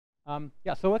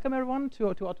Yeah, so welcome everyone to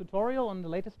our tutorial on the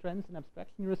latest trends in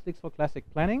abstraction heuristics for classic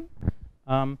planning.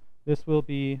 This will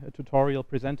be a tutorial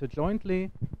presented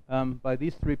jointly by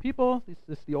these three people.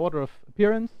 This is the order of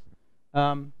appearance.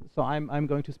 So I'm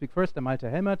going to speak first, Malte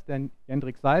Helmert, then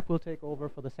Jendrik Seipp will take over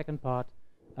for the second part,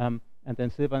 and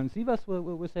then Silvan and Sievers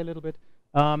will say a little bit.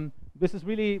 This is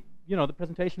really, the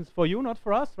presentation's for you, not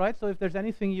for us, right? So if there's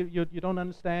anything you don't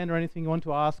understand or anything you want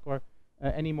to ask or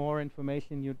any more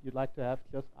information you'd like to have,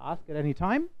 just ask at any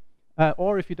time.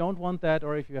 Or if you don't want that,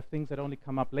 or if you have things that only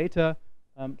come up later,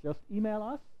 just email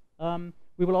us.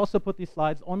 We will also put these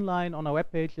slides online on our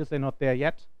webpage, as they're not there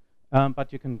yet,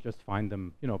 but you can just find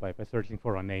them, by searching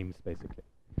for our names, basically.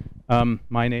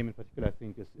 My name in particular, I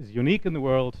think, is unique in the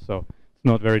world, so it's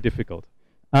not very difficult.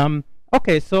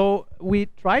 Okay, so we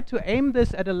tried to aim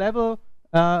this at a level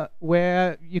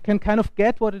where you can kind of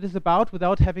get what it is about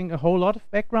without having a whole lot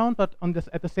of background, but on this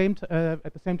at the same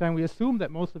time we assume that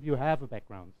most of you have a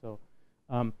background. So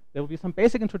there will be some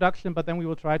basic introduction, but then we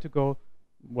will try to go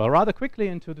rather quickly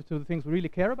into the things we really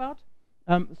care about.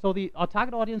 So our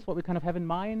target audience, what we kind of have in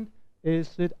mind, is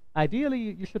that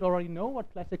ideally you should already know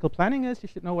what classical planning is. You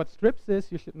should know what strips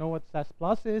is. You should know what SAS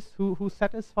Plus is. Who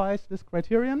satisfies this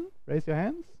criterion? Raise your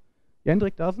hands.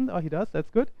 Jendrik doesn't. Oh, he does. That's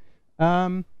good.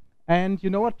 And you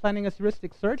know what planning as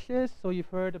heuristic search is. So you've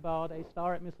heard about A*,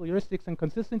 admissible heuristics, and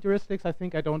consistent heuristics. I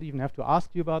think I don't even have to ask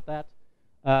you about that.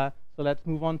 So let's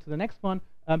move on to the next one.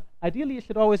 Ideally, you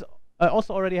should always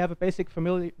also already have a basic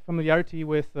familiarity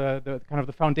with the kind of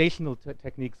the foundational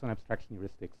techniques on abstraction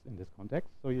heuristics in this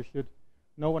context. So you should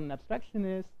know what an abstraction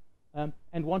is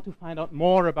and want to find out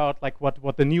more about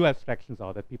what the new abstractions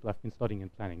are that people have been studying in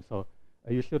planning. So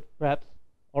you should perhaps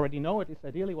already know at least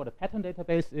ideally what a pattern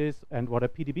database is and what a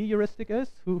PDB heuristic is.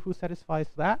 Who satisfies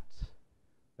that?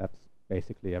 That's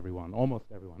basically everyone, almost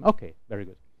everyone. Okay, very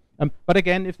good. But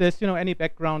again, if there's any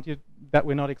background that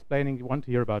we're not explaining, you want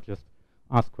to hear about, just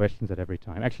ask questions at every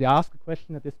time. Actually, ask a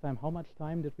question at this time. How much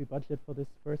time did we budget for this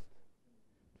first?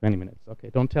 20 minutes.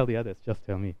 Okay, don't tell the others, just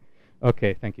tell me.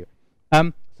 Okay, thank you.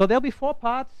 So there'll be 4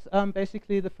 parts.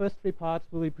 Basically, the first 3 parts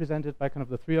will be presented by kind of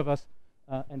the 3 of us.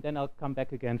 And then I'll come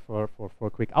back again for a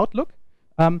quick outlook.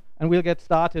 And we'll get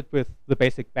started with the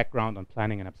basic background on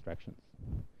planning and abstractions.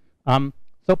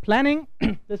 So planning,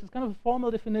 this is kind of a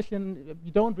formal definition.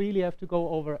 You don't really have to go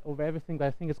over everything, but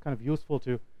I think it's kind of useful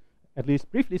to at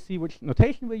least briefly see which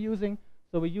notation we're using.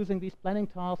 So we're using these planning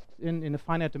tasks in a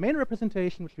finite domain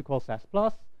representation, which we call SAS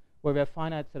Plus, where we have a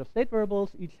finite set of state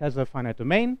variables. Each has a finite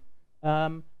domain.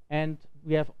 And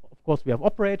we have, of course, we have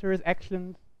operators,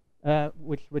 actions,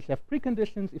 which have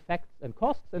preconditions, effects, and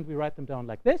costs, and we write them down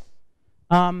like this.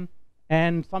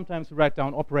 And sometimes we write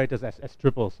down operators as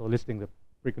triples, so listing the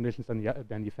preconditions and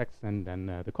then the effects and then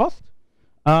the cost.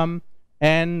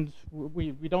 And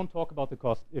we don't talk about the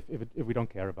cost if we don't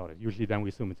care about it. Usually then we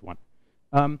assume it's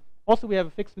 1. Also, we have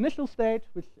a fixed initial state,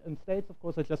 and states, of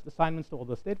course, are just assignments to all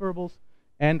the state variables.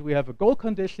 And we have a goal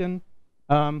condition,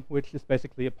 which is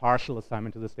basically a partial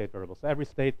assignment to the state variable. So every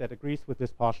state that agrees with this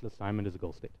partial assignment is a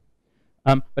goal state.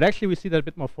 But actually, we see that a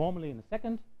bit more formally in a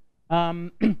second.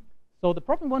 So the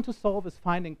problem we want to solve is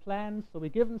finding plans. So we're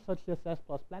given such a SAS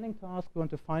Plus planning task. We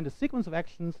want to find a sequence of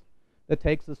actions that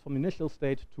takes us from initial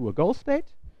state to a goal state.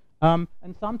 And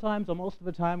sometimes, or most of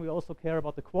the time, we also care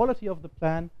about the quality of the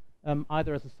plan,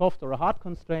 either as a soft or a hard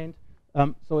constraint.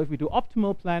 So if we do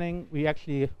optimal planning, we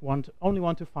actually only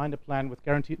want to find a plan with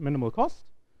guaranteed minimal cost.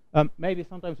 Maybe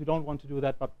sometimes we don't want to do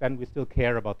that, but then we still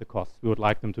care about the costs. We would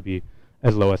like them to be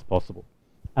as low as possible.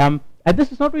 And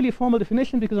this is not really a formal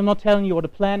definition because I'm not telling you what a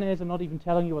plan is. I'm not even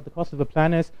telling you what the cost of a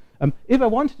plan is. If I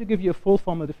wanted to give you a full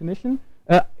formal definition,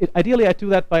 ideally I do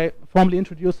that by formally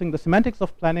introducing the semantics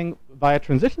of planning via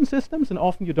transition systems, and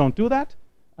often you don't do that.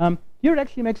 Here it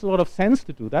actually makes a lot of sense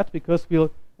to do that because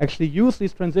we'll actually use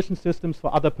these transition systems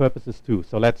for other purposes too.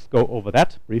 So let's go over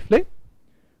that briefly.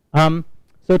 So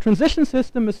a transition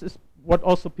system is what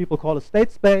also people call a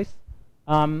state space.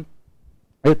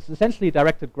 It's essentially a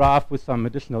directed graph with some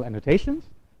additional annotations.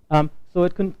 So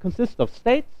it consists of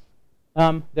states.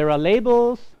 There are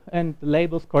labels, and the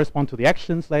labels correspond to the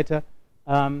actions later.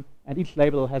 And each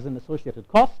label has an associated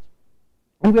cost.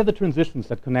 And we have the transitions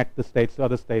that connect the states to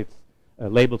other states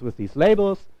labeled with these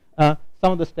labels. Some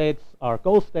of the states are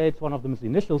goal states. One of them is the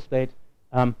initial state.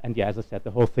 And yeah, as I said,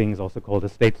 the whole thing is also called a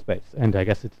state space. And I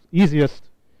guess it's easiest.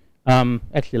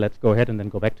 Actually, let's go ahead and then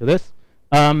go back to this.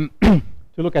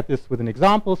 To look at this with an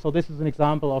example. So this is an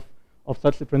example of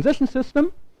such a transition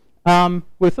system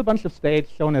with a bunch of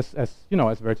states shown as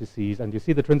vertices. And you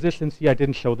see the transitions here. I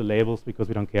didn't show the labels because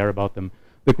we don't care about them.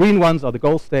 The green ones are the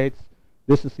goal states.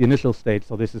 This is the initial state.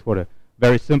 So this is what a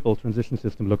very simple transition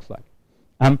system looks like.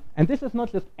 And this is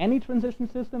not just any transition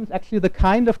system, it's actually the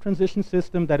kind of transition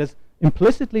system that is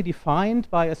implicitly defined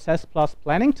by a SES+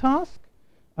 planning task.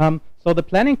 So the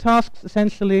planning tasks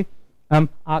essentially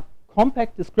are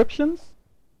compact descriptions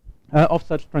of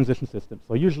such transition systems.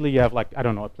 So usually you have, like, I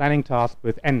don't know, a planning task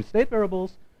with n state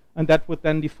variables, and that would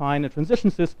then define a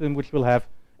transition system which will have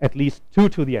at least 2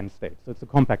 to the n state. So it's a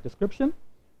compact description.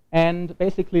 And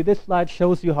basically this slide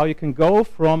shows you how you can go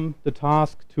from the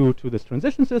task to this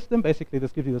transition system. Basically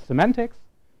this gives you the semantics.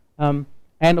 And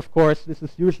of course this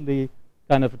is usually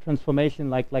kind of a transformation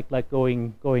like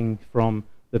going from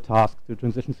the task to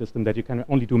transition system that you can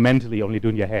only do mentally, only do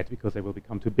in your head, because they will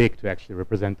become too big to actually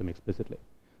represent them explicitly.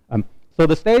 So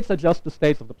the states are just the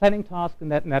states of the planning task in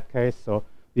that case. So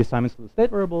the assignments to the state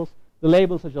variables. The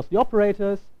labels are just the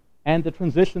operators. And the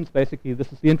transitions, basically,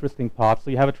 this is the interesting part. So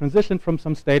you have a transition from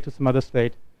some state to some other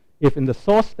state. If in the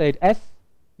source state S,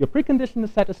 your precondition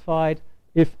is satisfied.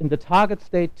 If in the target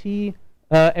state T,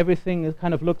 everything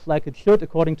kind of looks like it should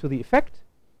according to the effect.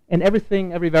 And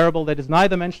everything, every variable that is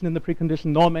neither mentioned in the precondition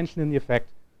nor mentioned in the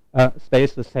effect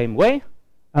stays the same way,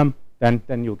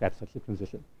 then you'll get such a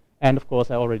transition. And of course,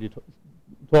 I already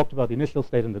talked about the initial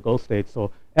state and the goal state.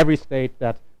 So every state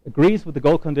that agrees with the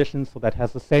goal condition, so that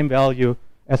has the same value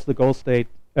as the goal state,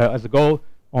 as a goal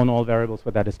on all variables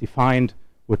where that is defined,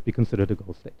 would be considered a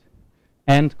goal state.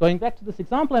 And going back to this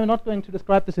example, I'm not going to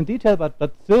describe this in detail,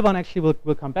 but Silvan actually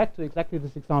will come back to exactly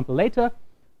this example later.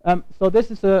 So this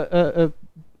is a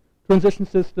transition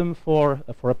system for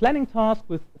a planning task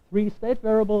with 3 state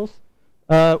variables.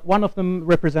 One of them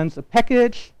represents a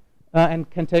package and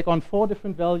can take on 4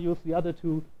 different values. The other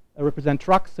 2 represent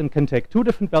trucks and can take 2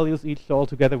 different values each. So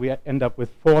altogether we end up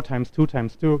with 4 times 2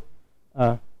 times 2.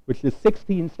 Which is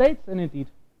 16 states, and indeed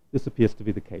this appears to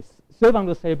be the case. Silvan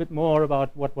will say a bit more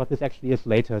about what this actually is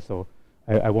later, so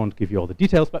I won't give you all the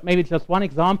details, but maybe just one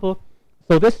example.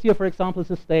 So this here, for example,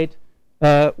 is a state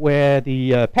where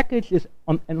the package is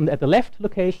at the left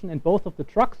location and both of the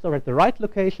trucks are at the right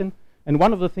location. And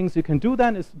one of the things you can do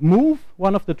then is move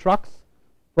one of the trucks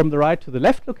from the right to the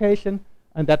left location,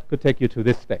 and that could take you to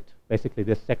this state. Basically,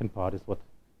 this second part is what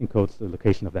encodes the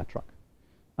location of that truck.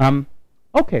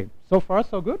 Okay, so far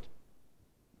so good.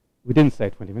 We didn't say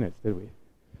 20 minutes, did we?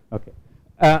 Okay.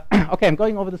 Okay, I'm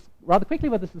going over this rather quickly,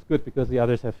 but this is good because the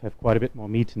others have quite a bit more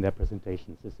meat in their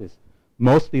presentations. This is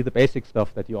mostly the basic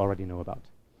stuff that you already know about.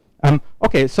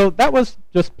 Okay, so that was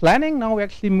just planning. Now we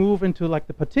actually move into like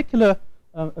the particular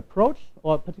approach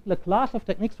or particular class of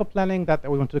techniques for planning that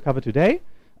we want to cover today.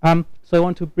 So I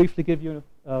want to briefly give you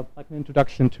like an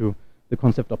introduction to the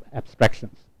concept of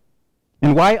abstractions.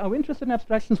 And why are we interested in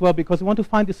abstractions? Well, because we want to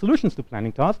find the solutions to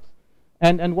planning tasks.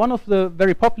 And one of the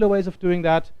very popular ways of doing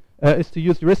that is to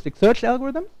use heuristic search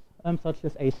algorithms, such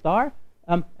as A*.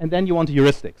 And then you want a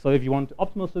heuristic. So if you want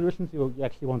optimal solutions, you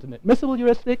actually want an admissible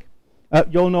heuristic.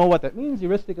 You'll know what that means.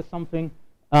 Heuristic is something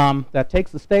that takes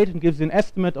the state and gives you an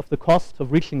estimate of the cost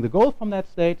of reaching the goal from that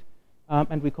state.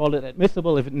 And we call it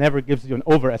admissible if it never gives you an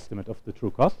overestimate of the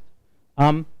true cost.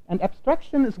 And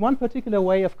abstraction is one particular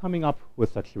way of coming up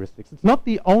with such heuristics. It's not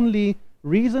the only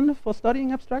reason for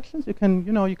studying abstractions. You can,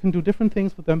 you can do different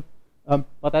things with them,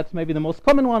 but that's maybe the most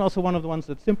common one, also one of the ones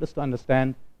that's simplest to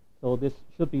understand. So this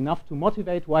should be enough to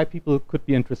motivate why people could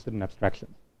be interested in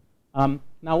abstractions.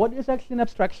 Now, what is actually an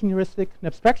abstraction heuristic? An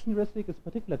abstraction heuristic is a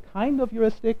particular kind of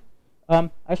heuristic.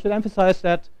 I should emphasize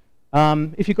that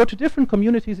if you go to different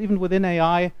communities, even within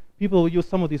AI, people will use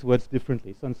some of these words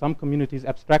differently. So in some communities,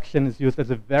 abstraction is used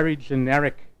as a very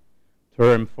generic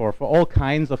term for all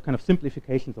kinds of kind of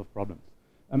simplifications of problems.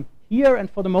 Here, and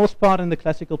for the most part in the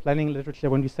classical planning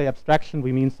literature, when we say abstraction,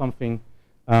 we mean something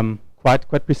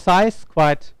quite precise,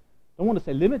 quite, I don't want to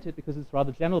say limited because it's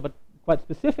rather general, but quite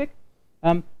specific.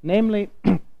 Namely,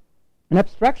 an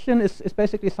abstraction is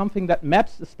basically something that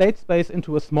maps a state space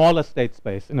into a smaller state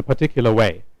space in a particular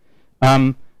way.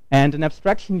 And an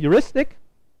abstraction heuristic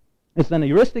is then a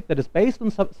heuristic that is based on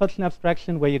such an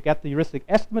abstraction where you get the heuristic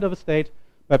estimate of a state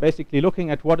by basically looking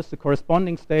at what is the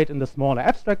corresponding state in the smaller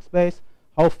abstract space,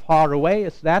 how far away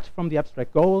is that from the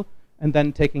abstract goal, and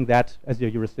then taking that as your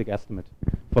heuristic estimate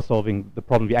for solving the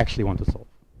problem we actually want to solve.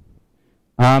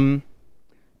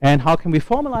 And how can we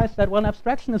formalize that? Well, an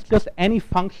abstraction is just any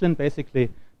function basically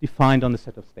defined on a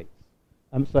set of states.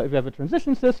 So if you have a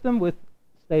transition system with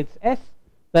states S,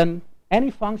 then any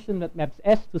function that maps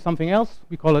S to something else,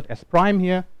 we call it S prime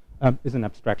here, is an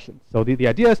abstraction. So the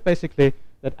idea is basically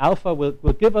that alpha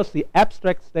will give us the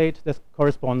abstract state that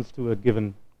corresponds to a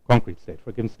given concrete state,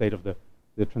 for a given state of the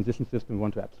transition system we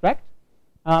want to abstract.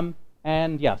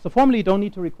 And yeah, so formally you don't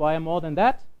need to require more than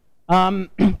that. And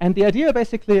the idea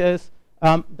basically is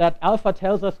that alpha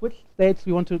tells us which states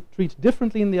we want to treat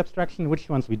differently in the abstraction, which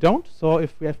ones we don't. So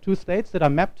if we have two states that are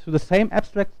mapped to the same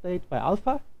abstract state by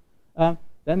alpha,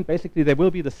 then basically they will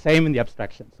be the same in the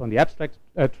abstraction. So in the abstract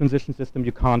transition system,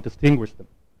 you can't distinguish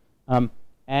them.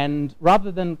 And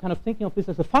rather than kind of thinking of this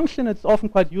as a function, it's often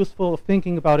quite useful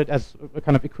thinking about it as a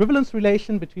kind of equivalence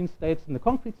relation between states in the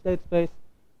concrete state space.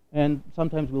 And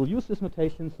sometimes we'll use this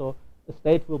notation. So the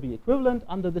state will be equivalent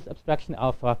under this abstraction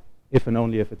alpha if and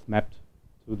only if it's mapped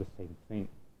to the same thing.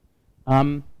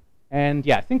 And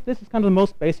yeah, I think this is kind of the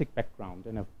most basic background,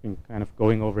 and I've been kind of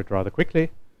going over it rather quickly.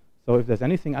 So if there's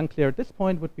anything unclear at this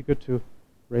point, it would be good to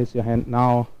raise your hand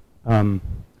now,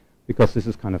 because this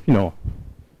is kind of, you know,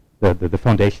 the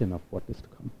foundation of what is to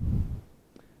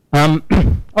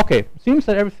come. Okay, seems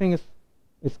that everything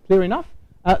is clear enough.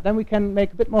 Then we can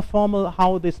make a bit more formal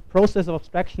how this process of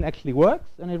abstraction actually works,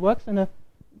 and it works in a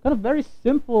kind of very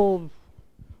simple,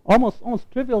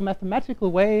 almost trivial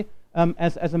mathematical way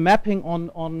as a mapping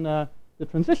on the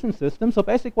transition system. So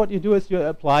basically what you do is you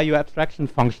apply your abstraction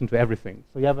function to everything.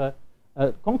 So you have a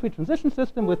concrete transition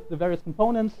system with the various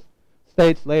components,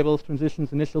 states, labels,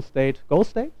 transitions, initial state, goal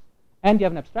state, and you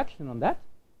have an abstraction on that.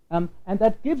 And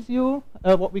that gives you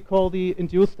what we call the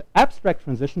induced abstract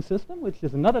transition system, which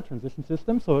is another transition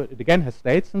system. So it again has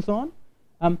states and so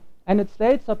on. And its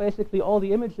states are basically all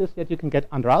the images that you can get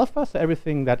under alpha, so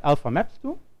everything that alpha maps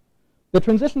to. The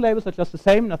transition labels are just the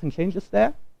same, nothing changes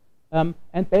there.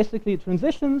 And basically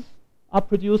transitions are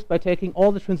produced by taking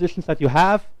all the transitions that you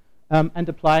have and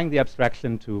applying the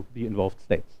abstraction to the involved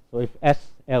states. So if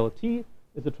SLT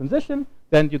is a transition,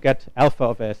 then you get alpha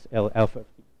of S, L alpha of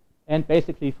T. And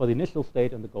basically for the initial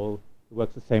state and the goal, it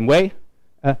works the same way.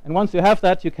 And once you have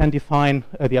that, you can define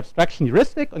the abstraction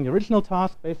heuristic on the original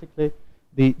task. Basically,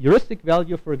 the heuristic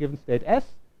value for a given state S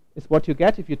is what you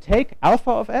get if you take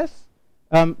alpha of S,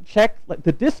 check like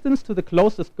the distance to the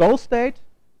closest goal state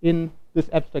in this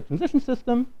abstract transition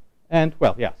system, and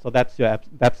well, yeah, so that's your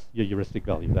heuristic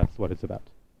value. That's what it's about.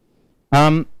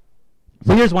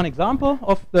 So here's one example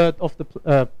of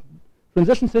the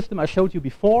transition system I showed you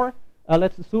before.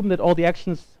 Let's assume that all the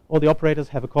actions, all the operators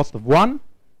have a cost of 1.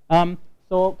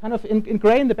 So kind of in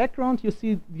gray in the background, you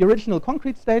see the original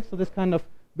concrete state. So this kind of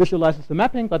visualizes the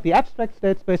mapping, but the abstract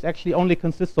state space actually only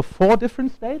consists of 4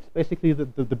 different states, basically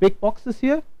the big boxes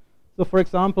here. So for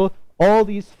example, all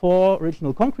these 4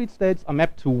 original concrete states are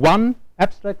mapped to one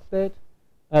abstract state.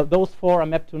 Those 4 are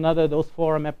mapped to another, those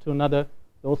 4 are mapped to another,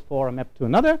 those 4 are mapped to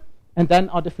another. And then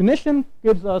our definition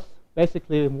gives us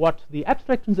basically what the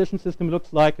abstract transition system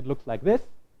looks like. It looks like this.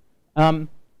 And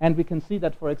we can see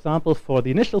that, for example, for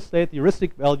the initial state, the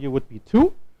heuristic value would be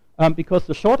 2. Because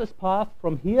the shortest path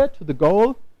from here to the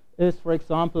goal is, for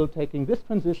example, taking this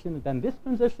transition and then this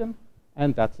transition,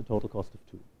 and that's the total cost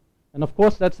of 2. And of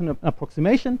course, that's an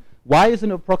approximation. Why is it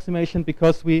an approximation?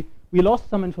 Because we lost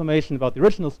some information about the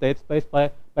original state space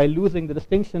by losing the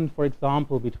distinction, for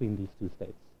example, between these two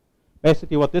states.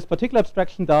 Basically, what this particular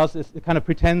abstraction does is it kind of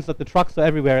pretends that the trucks are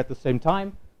everywhere at the same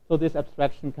time. So this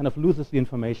abstraction kind of loses the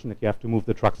information that you have to move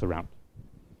the trucks around.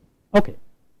 Okay.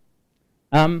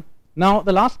 Now,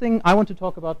 the last thing I want to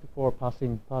talk about before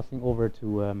passing over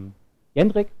to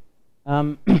Jendrik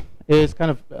is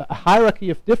kind of a hierarchy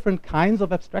of different kinds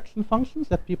of abstraction functions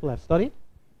that people have studied.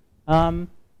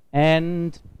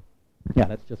 And yeah,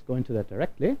 let's just go into that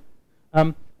directly.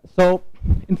 So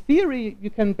in theory, you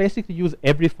can basically use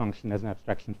every function as an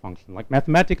abstraction function. Like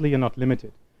mathematically, you're not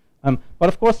limited. But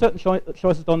of course, certain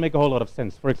choices don't make a whole lot of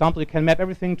sense. For example, you can map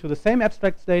everything to the same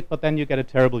abstract state, but then you get a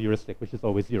terrible heuristic, which is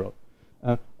always 0.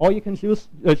 Or you can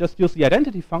just use the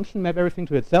identity function, map everything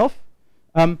to itself.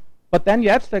 But then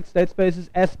your abstract state space is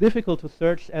as difficult to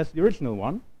search as the original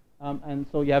one. And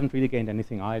so you haven't really gained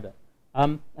anything either.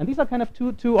 And these are kind of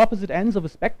two opposite ends of a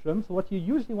spectrum. So what you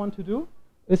usually want to do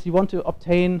is you want to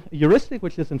obtain a heuristic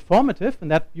which is informative. And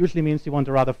that usually means you want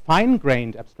a rather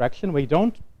fine-grained abstraction where you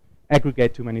don't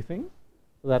aggregate too many things.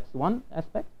 So that's one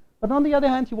aspect. But on the other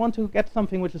hand, you want to get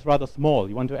something which is rather small.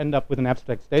 You want to end up with an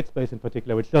abstract state space in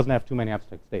particular, which doesn't have too many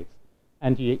abstract states.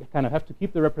 And you kind of have to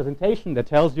keep the representation that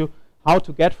tells you how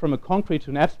to get from a concrete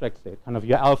to an abstract state, kind of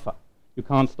your alpha. You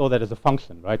can't store that as a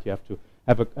function, right? You have to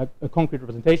have a concrete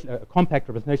representation, a compact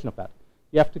representation of that.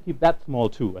 You have to keep that small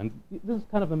too. And this is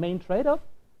kind of a main trade-off.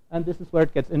 And this is where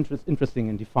it gets interesting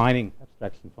in defining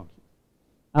abstraction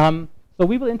functions. So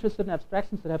we were interested in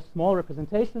abstractions that have small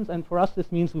representations, and for us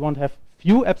this means we want to have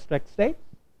few abstract states.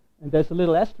 And there's a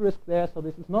little asterisk there, so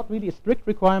this is not really a strict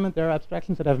requirement. There are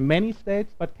abstractions that have many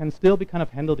states, but can still be kind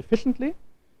of handled efficiently.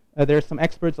 There are some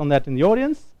experts on that in the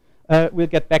audience. We'll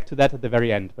get back to that at the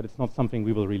very end, but it's not something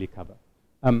we will really cover.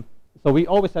 So we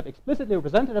always have explicitly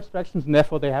represented abstractions, and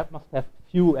therefore they must have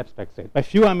few abstract states. By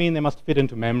few, I mean they must fit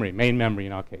into memory, main memory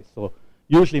in our case. So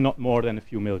usually not more than a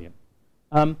few million.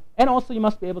 And also you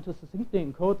must be able to succinctly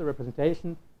encode the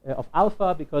representation of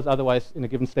alpha, because otherwise in a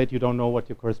given state you don't know what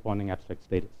your corresponding abstract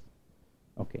state is.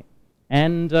 Okay.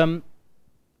 And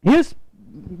here's,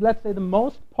 let's say, the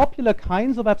most popular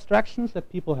kinds of abstractions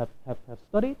that people have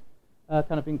studied,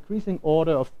 kind of increasing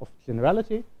order of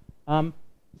generality.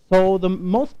 So the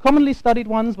most commonly studied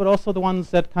ones, but also the ones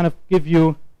that kind of give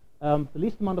you the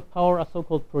least amount of power, are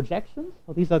so-called projections.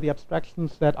 So these are the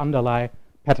abstractions that underlie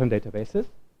pattern databases.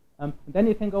 And then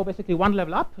you can go basically one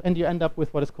level up, and you end up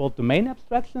with what is called domain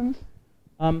abstractions.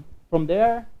 From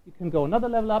there, you can go another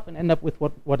level up and end up with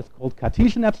what is called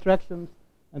Cartesian abstractions.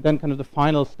 And then kind of the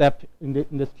final step in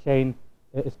this chain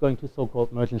is going to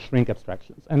so-called merge and shrink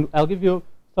abstractions. And I'll give you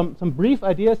some brief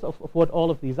ideas of what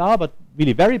all of these are, but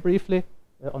really very briefly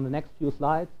on the next few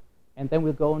slides. And then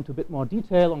we'll go into a bit more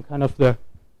detail on kind of the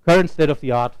current state of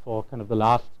the art for kind of the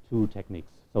last two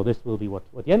techniques. So this will be what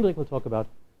Jendrik will talk about.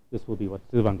 This will be what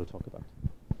Silvan will talk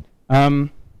about.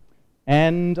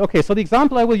 And okay, so the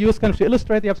example I will use kind of to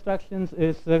illustrate the abstractions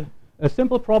is a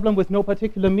simple problem with no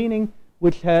particular meaning,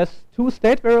 which has two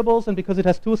state variables, and because it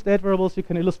has two state variables, you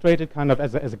can illustrate it kind of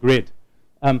as a grid.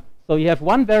 So you have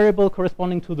one variable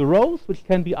corresponding to the rows, which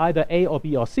can be either A or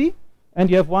B or C, and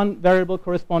you have one variable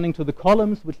corresponding to the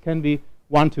columns, which can be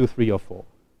 1, 2, 3, or 4.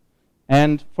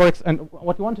 And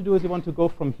what you want to do is you want to go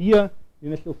from here, the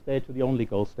initial state, to the only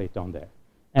goal state down there.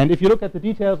 And if you look at the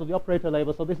details of the operator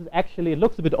label, so this is actually, it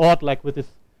looks a bit odd, like with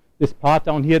this part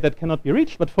down here that cannot be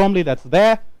reached, but formally that's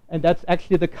there, and that's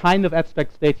actually the kind of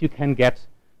abstract state you can get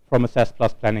from a SAS+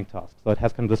 planning task. So it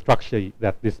has kind of the structure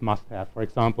that this must have. For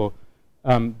example,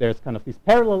 there's kind of these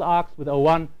parallel arcs with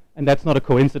O1, and that's not a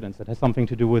coincidence. It has something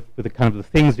to do with the kind of the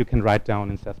things you can write down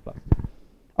in SAS+.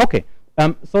 Okay,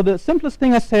 so the simplest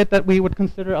thing I said that we would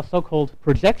consider are so-called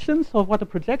projections. So what a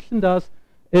projection does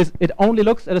is it only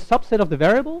looks at a subset of the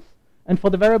variables, and for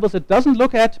the variables it doesn't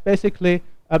look at, basically,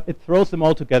 it throws them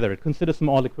all together. It considers them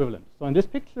all equivalent. So in this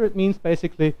picture, it means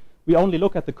basically we only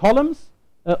look at the columns,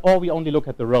 or we only look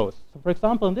at the rows. So for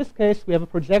example, in this case, we have a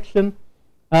projection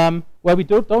where we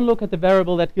don't look at the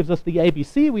variable that gives us the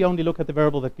ABC. We only look at the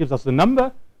variable that gives us the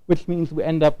number, which means we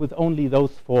end up with only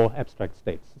those 4 abstract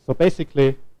states. So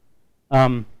basically,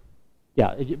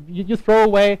 yeah, you throw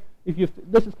away,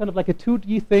 this is kind of like a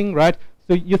 2D thing, right?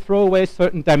 So you throw away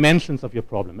certain dimensions of your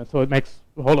problem. And so it makes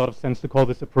a whole lot of sense to call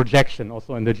this a projection,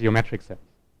 also in the geometric sense.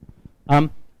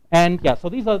 And yeah, so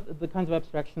these are the kinds of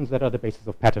abstractions that are the basis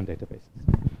of pattern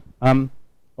databases.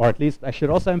 Or at least I should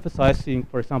also emphasize, seeing,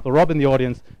 for example, Rob in the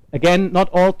audience, again, not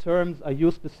all terms are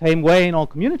used the same way in all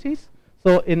communities.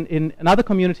 So in other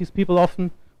communities, people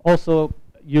often also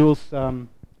use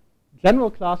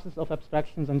general classes of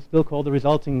abstractions and still call the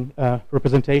resulting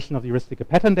representation of the heuristic a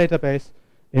pattern database.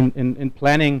 In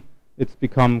planning, it's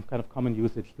become kind of common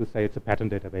usage to say it's a pattern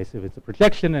database if it's a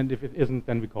projection, and if it isn't,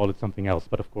 then we call it something else.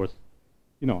 But of course,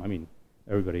 you know, I mean,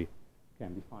 everybody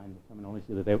can define the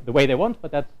terminology the way they want,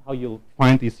 but that's how you'll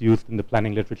find these used in the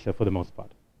planning literature for the most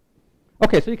part.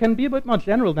 Okay, so you can be a bit more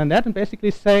general than that and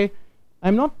basically say,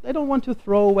 I don't want to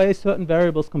throw away certain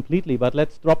variables completely, but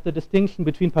let's drop the distinction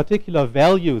between particular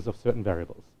values of certain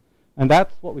variables. And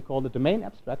that's what we call the domain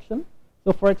abstraction.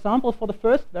 So for example, for the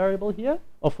first variable here,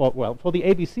 or for the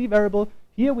ABC variable,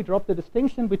 here we drop the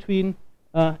distinction between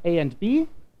A and B,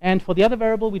 and for the other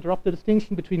variable we drop the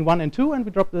distinction between 1 and 2, and we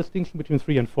drop the distinction between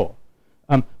 3 and 4.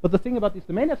 But the thing about these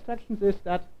domain abstractions is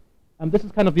that this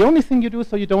is kind of the only thing you do,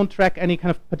 so you don't track any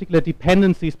kind of particular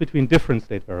dependencies between different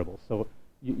state variables. So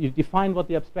you define what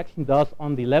the abstraction does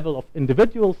on the level of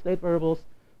individual state variables.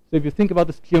 So if you think about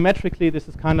this geometrically, this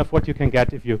is kind of what you can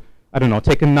get if you, I don't know,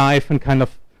 take a knife and kind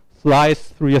of slice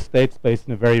through your state space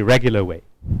in a very regular way.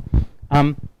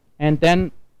 And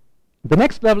then the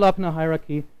next level up in a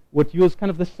hierarchy would use kind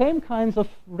of the same kinds of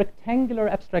rectangular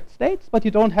abstract states, but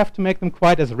you don't have to make them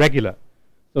quite as regular.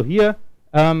 So here,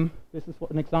 this is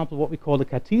an example of what we call a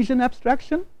Cartesian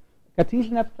abstraction.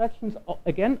 Cartesian abstractions,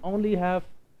 again, only have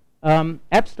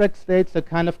abstract states that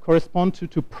kind of correspond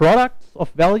to products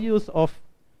of values of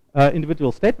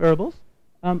individual state variables.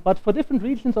 But for different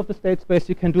regions of the state space,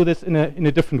 you can do this in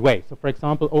a different way. So for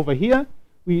example, over here,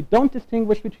 we don't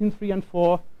distinguish between 3 and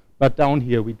 4, but down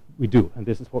here we do. And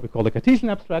this is what we call a Cartesian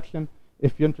abstraction,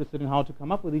 if you're interested in how to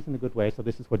come up with these in a good way. So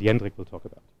this is what Jendrik will talk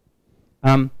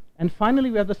about. And finally,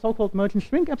 we have the so-called merge and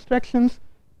shrink abstractions.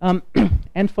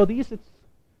 And for these, it's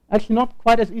actually not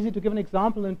quite as easy to give an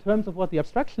example in terms of what the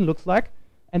abstraction looks like.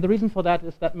 And the reason for that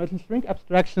is that merge and shrink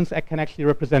abstractions can actually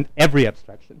represent every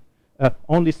abstraction.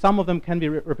 only some of them can be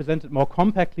represented more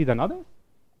compactly than others.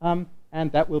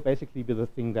 And that will basically be the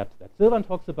thing that Silvan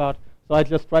talks about. So I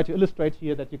just try to illustrate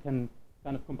here that you can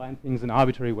kind of combine things in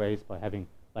arbitrary ways by having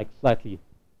like slightly,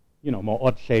 more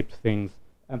odd-shaped things.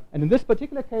 And in this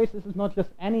particular case, this is not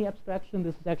just any abstraction.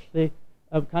 This is actually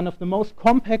kind of the most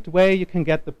compact way you can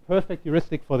get the perfect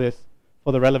heuristic for this,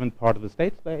 for the relevant part of the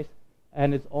state space.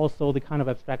 And it's also the kind of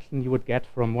abstraction you would get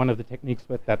from one of the techniques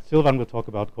that Silvan will talk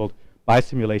about called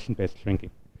bisimulation-based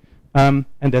shrinking. And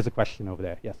there's a question over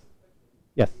there. Yes.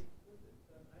 Yes.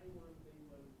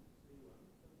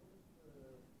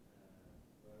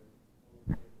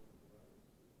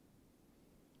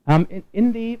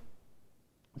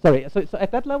 So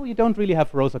at that level, you don't really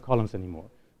have rows or columns anymore.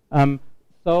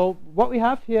 So what we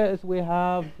have here is we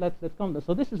have, let's come.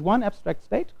 So this is one abstract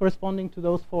state corresponding to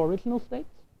those 4 original states.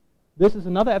 This is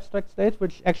another abstract state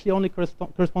which actually only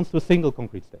corresponds to a single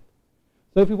concrete state.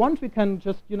 So if we want, we can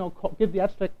just give the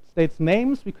abstract states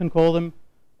names. We can call them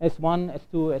S1,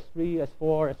 S2, S3,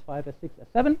 S4, S5, S6,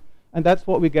 S7, and that's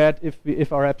what we get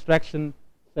if our abstraction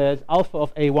says alpha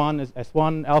of A1 is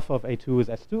S1, alpha of A2 is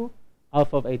S2,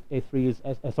 alpha of A3 is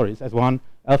S1,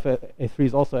 alpha A3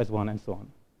 is also S1, and so on.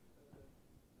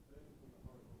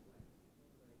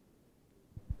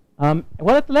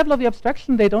 Well, at the level of the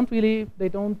abstraction, they don't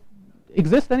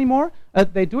exist anymore.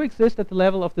 They do exist at the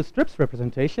level of the strips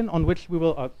representation, on which we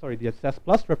will, the SS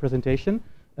plus representation,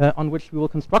 on which we will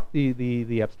construct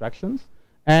the abstractions.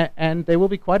 And they will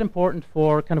be quite important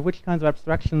for kind of which kinds of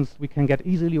abstractions we can get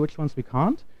easily, which ones we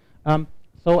can't.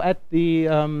 So at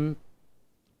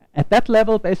that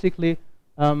level, basically,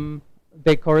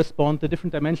 they correspond, the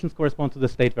different dimensions correspond to the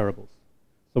state variables.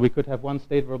 So we could have one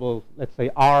state variable, let's say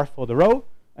R for the row,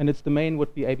 and its domain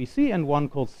would be ABC, and one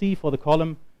called C for the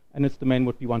column, and its domain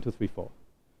would be 1, 2, 3, 4.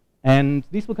 And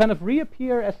these will kind of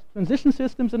reappear as transition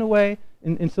systems in a way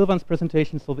in Silvan's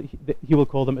presentation, so that he will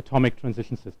call them atomic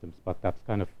transition systems, but that's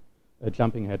kind of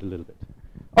jumping ahead a little bit.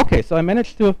 Okay, so I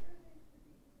managed to...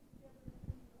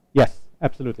 Yes,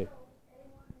 absolutely.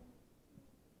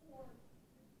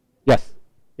 Yes,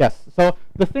 yes. So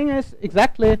the thing is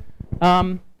exactly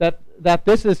that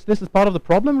this is part of the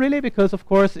problem, really, because of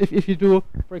course if you do,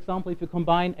 for example, if you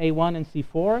combine A1 and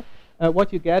C4,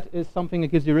 what you get is something that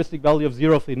gives you a heuristic value of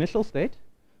 0 of the initial state.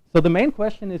 So the main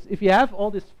question is, if you have all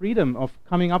this freedom of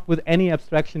coming up with any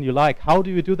abstraction you like, how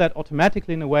do you do that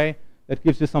automatically in a way that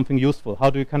gives you something useful? How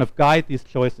do you kind of guide these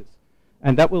choices?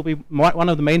 And that will be one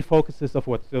of the main focuses of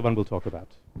what Silvan will talk about.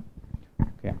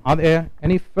 Okay, are there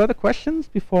any further questions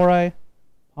before I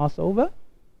pass over?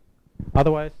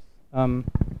 Otherwise,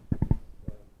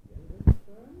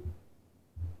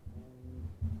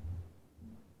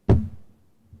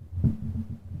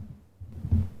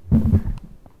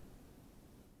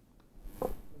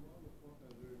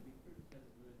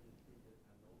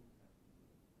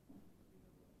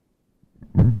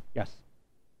 yes.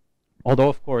 Although,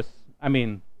 of course, I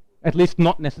mean, at least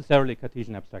not necessarily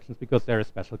Cartesian abstractions, because they're a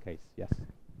special case, yes.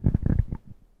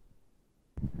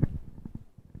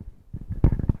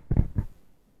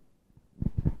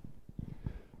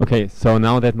 Okay, so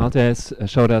now that Malte has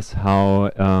showed us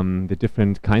how the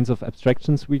different kinds of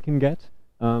abstractions we can get,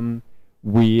 the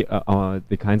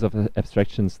kinds of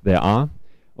abstractions there are,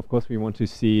 of course we want to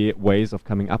see ways of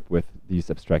coming up with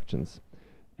these abstractions.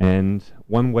 And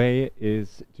one way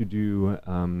is to do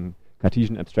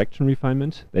Cartesian abstraction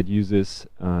refinement that uses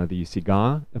the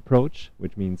CIGAR approach,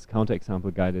 which means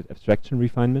counterexample guided abstraction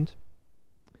refinement.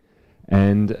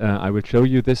 And I will show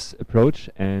you this approach,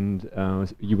 and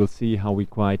you will see how we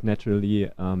quite naturally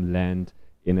land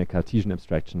in a Cartesian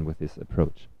abstraction with this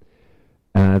approach.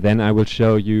 Then I will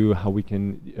show you how we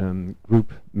can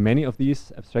group many of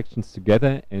these abstractions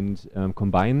together and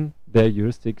combine their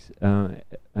heuristics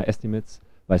estimates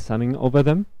by summing over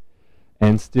them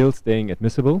and still staying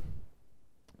admissible.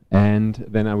 And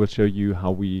then I will show you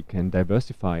how we can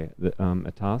diversify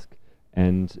a task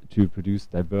and to produce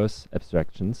diverse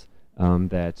abstractions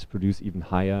that produce even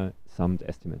higher summed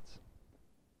estimates.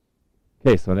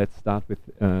 Okay, so let's start with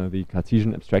the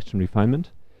Cartesian abstraction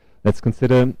refinement. Let's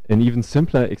consider an even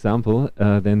simpler example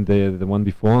than the one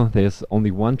before. There's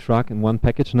only one truck and one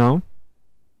package now.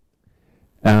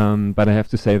 But I have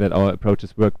to say that our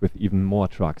approaches work with even more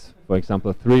trucks. For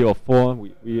example, 3 or 4,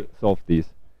 we solved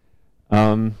these.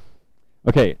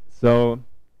 Okay, so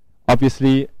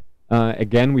obviously,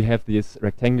 again, we have this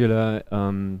rectangular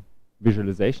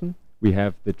visualization. We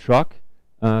have the truck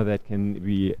that can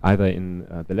be either in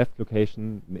the left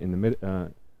location, in the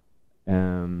middle.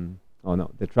 Oh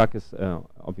no, the truck is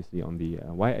obviously on the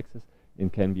y-axis.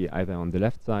 It can be either on the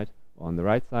left side or on the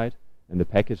right side. And the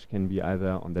package can be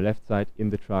either on the left side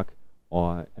in the truck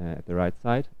or at the right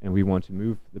side, and we want to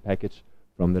move the package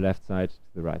from the left side to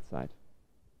the right side.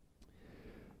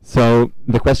 So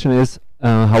the question is,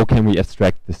 how can we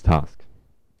abstract this task?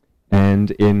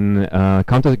 And in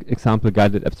counterexample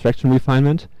guided abstraction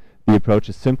refinement, the approach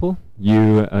is simple.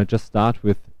 You just start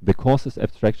with the coarsest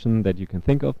abstraction that you can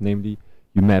think of, namely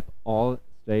you map all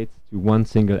states to one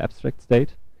single abstract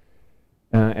state.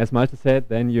 As Malte said,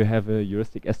 then you have a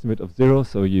heuristic estimate of 0,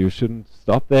 so you shouldn't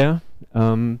stop there.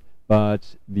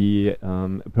 But the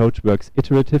approach works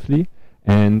iteratively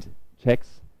and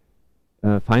checks,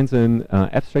 finds an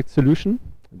abstract solution,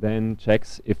 then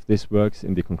checks if this works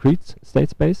in the concrete state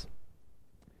space.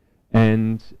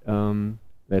 And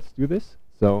let's do this.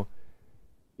 So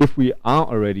if we are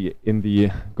already in the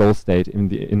goal state,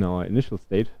 in our initial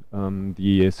state,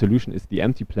 the solution is the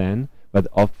empty plan, but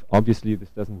obviously this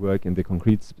doesn't work in the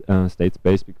concrete state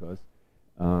space because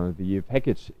the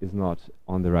package is not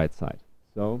on the right side.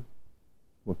 So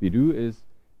what we do is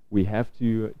we have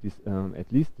to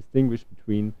at least distinguish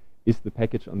between, is the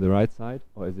package on the right side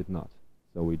or is it not?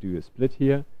 So we do a split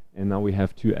here, and now we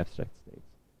have two abstract states.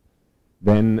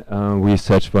 Then we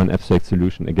search for an abstract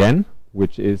solution again,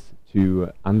 which is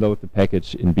to unload the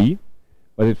package in B,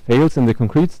 but it fails in the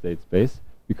concrete state space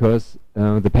because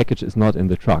the package is not in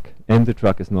the truck, and the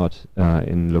truck is not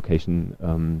in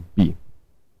location B.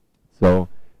 So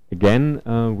again,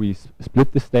 we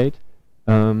split the state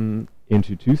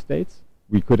into two states.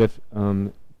 We could have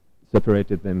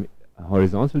separated them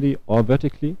horizontally or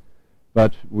vertically,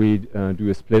 but we do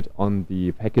a split on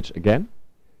the package again.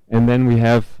 And then we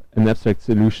have an abstract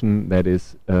solution that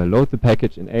is load the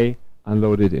package in A,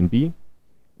 unload it in B.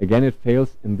 Again, it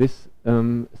fails in this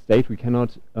state. We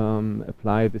cannot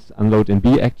apply this unload in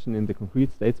B action in the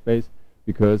concrete state space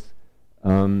because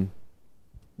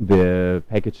the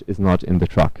package is not in the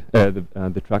truck.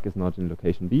 The truck is not in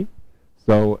location B.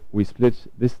 So we split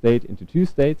this state into two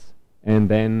states, and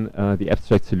then the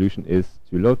abstract solution is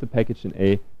to load the package in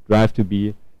A, drive to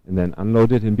B, and then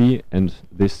unload it in B, and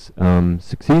this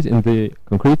succeeds in the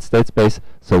concrete state space,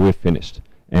 so we're finished.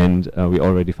 And we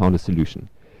already found a solution.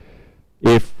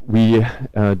 If we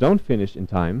don't finish in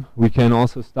time, we can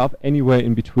also stop anywhere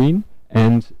in between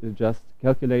and just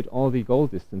calculate all the goal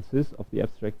distances of the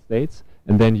abstract states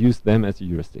and then use them as a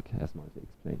heuristic, as Malte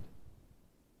explained.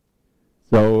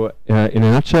 So in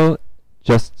a nutshell,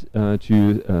 just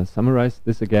to summarize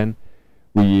this again,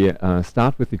 we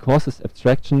start with the coarsest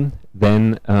abstraction,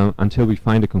 then until we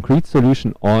find a concrete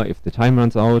solution, or if the time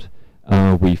runs out,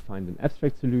 we find an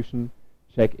abstract solution,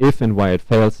 check if and why it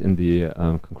fails in the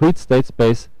concrete state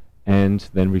space, and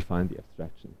then refine the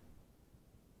abstraction.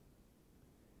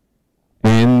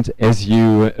 And as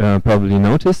you probably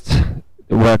noticed,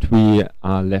 what we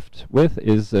are left with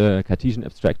is Cartesian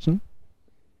abstraction.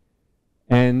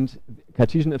 And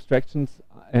Cartesian abstractions,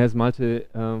 as Malte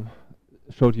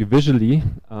showed you visually,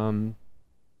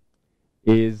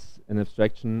 is an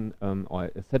abstraction or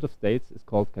a set of states is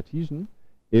called Cartesian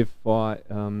if for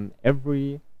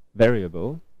every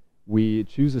variable we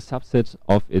choose a subset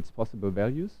of its possible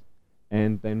values,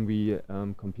 and then we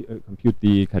compute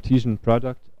the Cartesian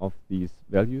product of these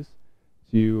values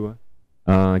to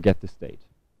get the state.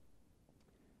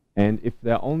 And if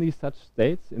there are only such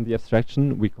states in the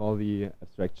abstraction, we call the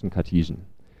abstraction Cartesian.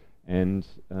 And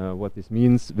what this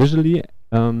means visually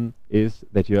is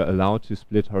that you're allowed to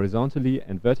split horizontally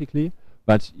and vertically,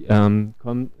 but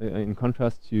in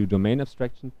contrast to domain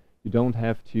abstraction, you don't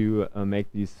have to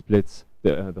make these splits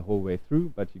the whole way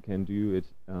through, but you can do it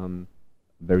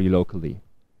very locally.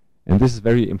 And this is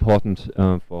very important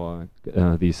for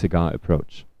the cigar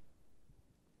approach.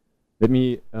 Let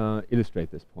me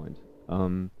illustrate this point.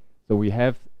 So we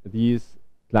have these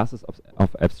classes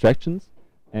of abstractions,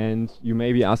 and you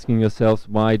may be asking yourselves,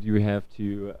 why do you have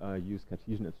to use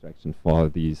Cartesian abstraction for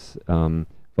these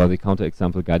for the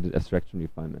counterexample guided abstraction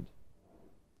refinement?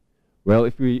 Well,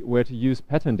 if we were to use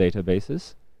pattern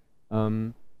databases,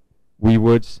 we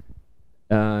would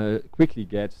quickly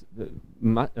get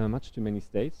much too many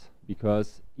states,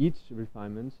 because each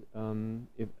refinement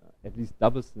at least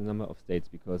doubles the number of states,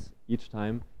 because each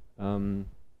time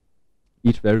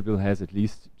each variable has at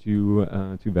least two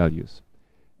values,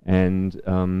 and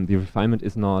the refinement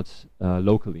is not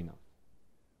local enough.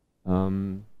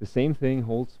 The same thing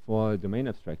holds for domain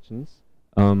abstractions,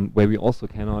 where we also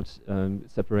cannot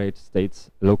separate states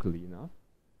locally enough.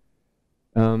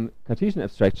 Cartesian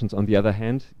abstractions, on the other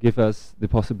hand, give us the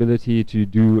possibility to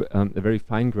do a very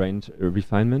fine-grained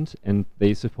refinement, and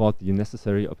they support the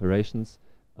necessary operations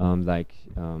like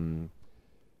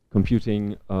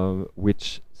computing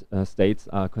which states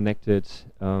are connected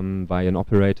by an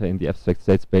operator in the abstract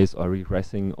state space, or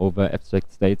regressing over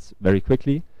abstract states very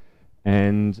quickly,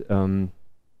 and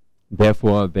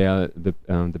therefore they are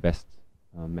the best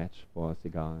match for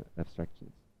cigar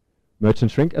abstractions. Merge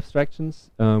and shrink abstractions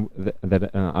that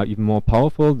are even more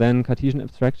powerful than Cartesian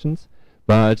abstractions,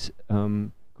 but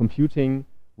computing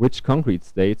which concrete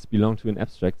states belong to an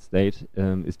abstract state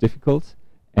is difficult,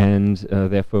 and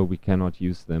therefore we cannot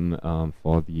use them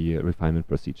for the refinement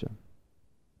procedure.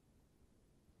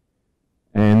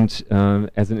 And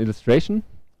as an illustration,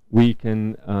 we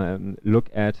can look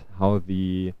at how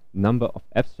the number of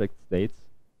abstract states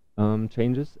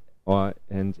changes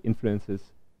and influences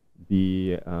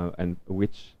the and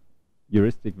which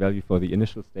heuristic value for the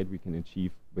initial state we can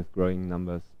achieve with growing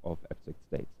numbers of abstract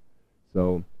states.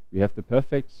 So we have the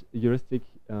perfect heuristic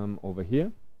over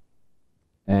here,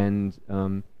 and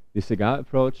the cigar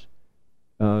approach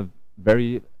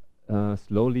very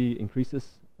slowly increases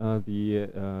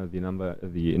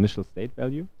the initial state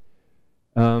value.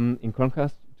 In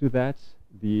contrast to that,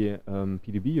 the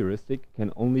PDB heuristic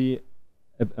can only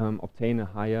obtain a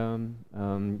higher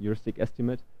heuristic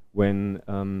estimate when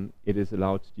it is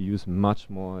allowed to use much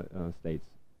more states.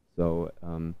 So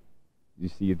you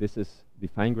see, this is the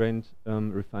fine-grained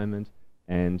refinement,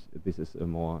 and this is a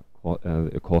more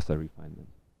a coarser refinement.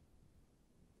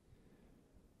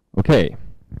 Okay.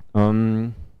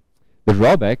 The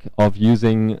drawback of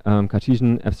using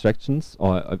Cartesian abstractions,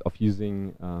 or of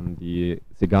using the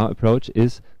cigar approach,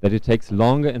 is that it takes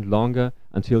longer and longer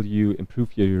until you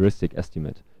improve your heuristic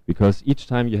estimate, because each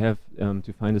time you have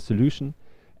to find a solution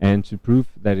and to prove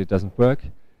that it doesn't work,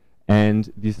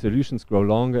 and these solutions grow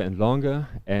longer and longer,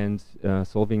 and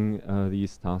solving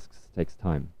these tasks takes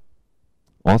time.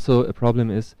 Also, a problem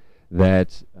is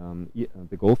that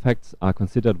the goal facts are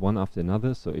considered one after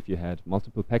another. So if you had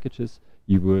multiple packages,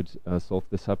 you would solve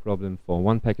the subproblem for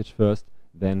one package first,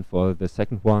 then for the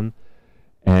second one,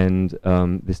 and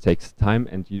this takes time,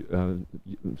 and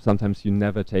sometimes you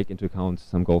never take into account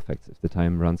some goal facts if the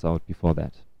time runs out before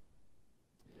that.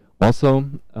 Also,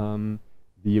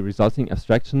 the resulting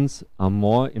abstractions are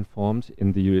more informed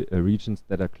in the regions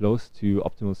that are close to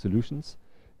optimal solutions,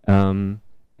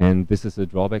 and this is a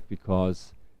drawback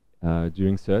because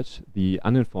during search, the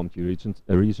uninformed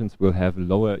regions will have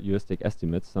lower heuristic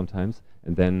estimates sometimes,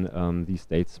 and then these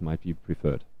states might be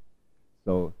preferred.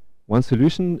 So one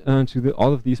solution to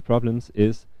all of these problems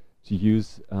is to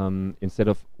use, instead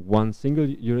of one single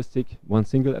heuristic, one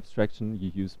single abstraction,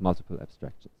 you use multiple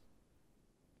abstractions.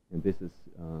 And this is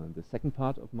the second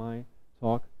part of my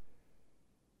talk.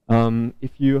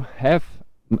 If you have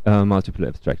multiple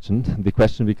abstractions, the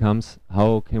question becomes,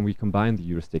 how can we combine the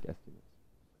heuristic estimates?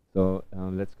 So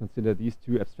let's consider these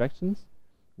two abstractions.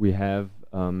 We have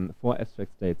 4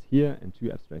 abstract states here and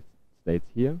 2 abstract states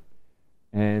here.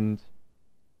 And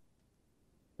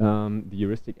the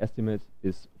heuristic estimate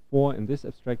is 4 in this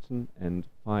abstraction and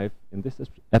 5 in this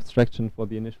abstraction for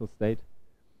the initial state.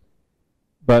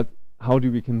 But how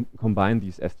do we combine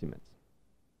these estimates?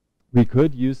 We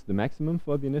could use the maximum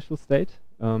for the initial state,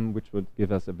 which would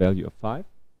give us a value of 5.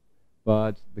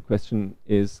 But the question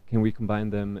is, can we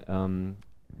combine them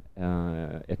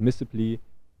admissibly,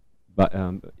 but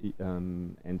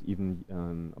and even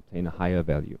obtain a higher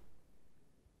value?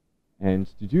 And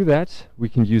to do that, we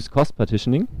can use cost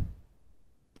partitioning.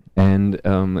 And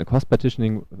cost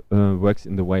partitioning works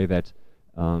in the way that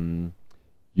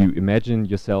you imagine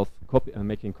yourself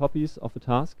making copies of a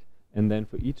task, and then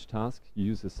for each task you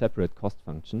use a separate cost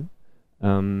function,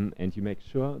 and you make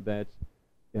sure that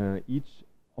each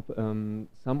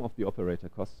sum of the operator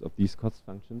costs of these cost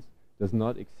functions does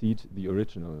not exceed the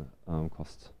original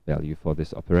cost value for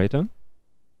this operator.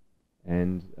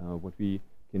 And what we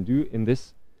can do in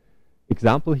this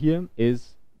example here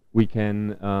is we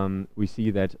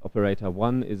see that operator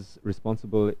 1 is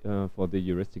responsible for the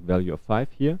heuristic value of 5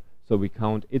 here. So we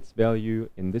count its value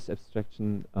in this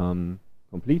abstraction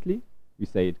completely. We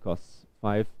say it costs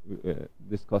 5.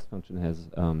 This cost function has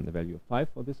a value of 5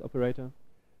 for this operator.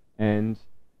 And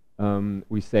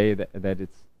we say that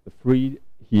it's free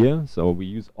here. So we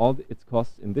use all its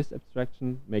costs in this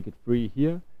abstraction, make it free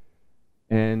here.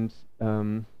 And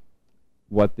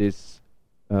what this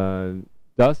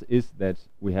does is that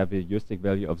we have a heuristic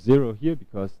value of 0 here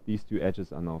because these 2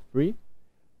 edges are now free.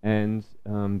 And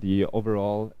the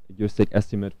overall heuristic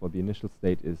estimate for the initial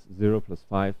state is 0 plus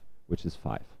 5, which is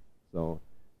 5. So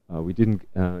we didn't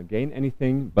gain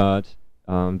anything, but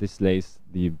this lays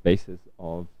the basis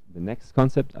of the next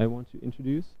concept I want to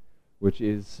introduce, which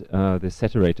is the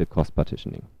saturated cost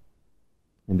partitioning.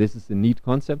 And this is a neat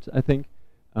concept, I think,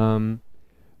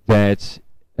 that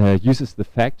uses the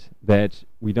fact that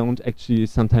we don't actually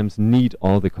sometimes need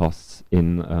all the costs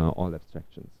in all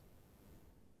abstractions.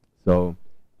 So,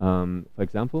 for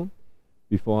example,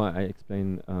 before I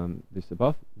explain this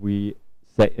above, we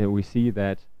see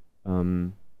that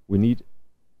we need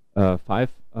a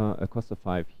cost of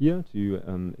 5 here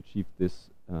to achieve this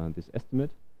this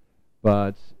estimate,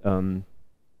 but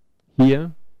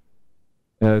here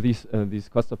these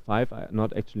costs of 5 are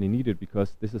not actually needed,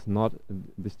 because this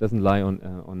doesn't lie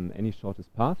on any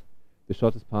shortest path. The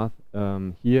shortest path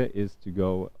here is to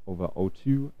go over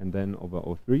O2 and then over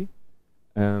O3.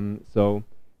 So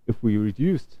if we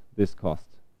reduced this cost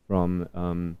from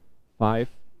 5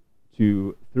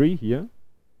 to 3 here,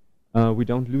 we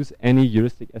don't lose any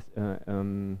heuristic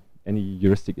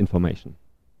information.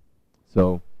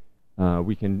 So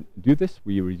we can do this.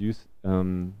 We reduce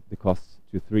the costs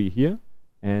to 3 here,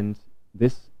 and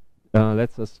this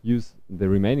lets us use the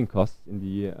remaining costs in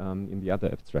the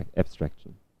other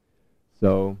abstraction.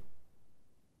 So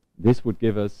this would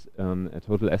give us a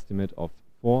total estimate of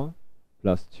 4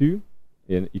 plus 2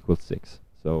 equals 6.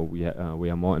 So we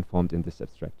are more informed in this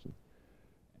abstraction.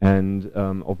 And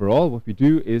overall, what we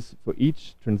do is, for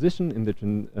each transition in the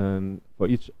for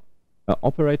each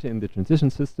operator in the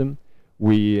transition system,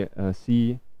 we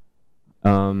see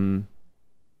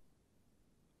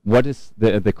what is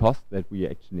the cost that we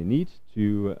actually need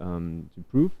to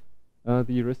prove the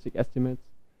heuristic estimates,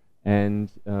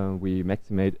 and we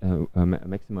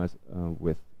maximize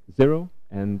with 0,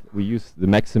 and we use the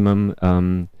maximum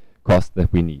cost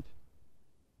that we need.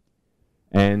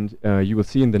 And you will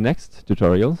see in the next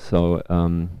tutorial, so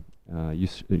you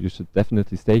should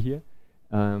definitely stay here,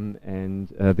 and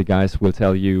the guys will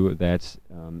tell you that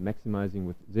maximizing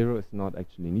with 0 is not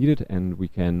actually needed, and we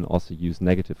can also use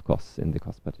negative costs in the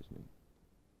cost partitioning.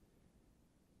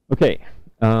 Okay,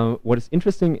 what is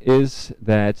interesting is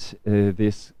that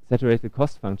this saturated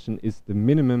cost function is the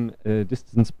minimum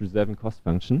distance preserving cost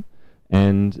function,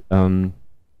 and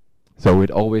so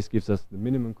it always gives us the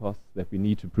minimum costs that we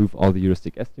need to prove all the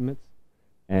heuristic estimates.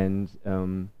 And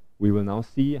we will now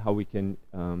see how we can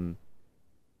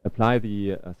apply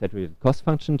the saturated cost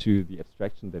function to the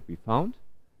abstraction that we found,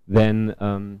 then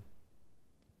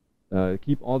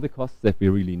keep all the costs that we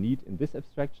really need in this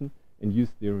abstraction, and use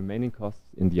the remaining costs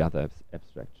in the other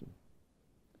abstraction.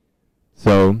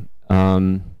 So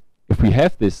if we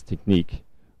have this technique,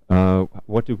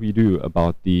 what do we do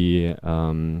about the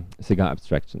cigar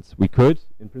abstractions? We could,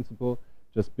 in principle,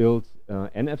 just build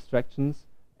n abstractions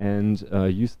and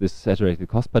use this saturated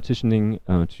cost partitioning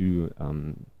to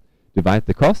divide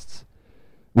the costs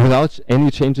without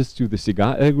any changes to the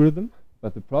cigar algorithm.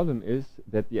 But the problem is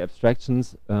that the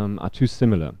abstractions are too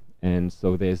similar, and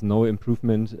so there is no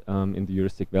improvement in the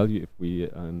heuristic value if we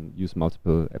use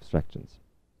multiple abstractions.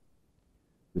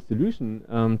 The solution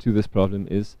to this problem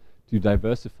is to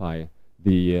diversify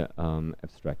the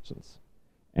abstractions,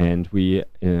 and we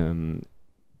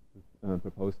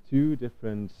propose 2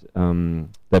 different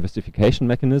diversification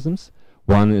mechanisms.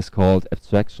 One is called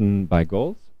abstraction by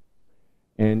goals,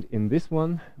 and in this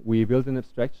one we build an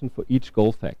abstraction for each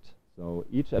goal fact. So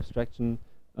each abstraction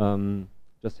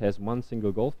just has one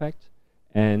single goal fact,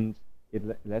 and it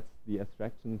lets the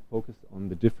abstraction focus on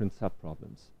the different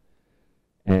subproblems.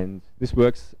 And this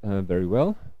works very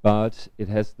well, but it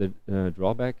has the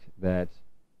drawback that,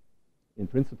 in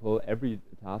principle, every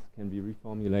task can be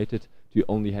reformulated to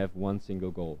only have one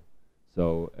single goal.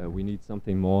 So we need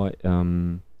something more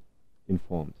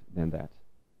informed than that.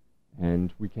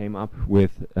 And we came up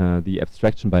with the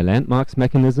abstraction by landmarks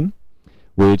mechanism,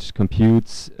 which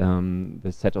computes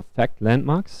the set of fact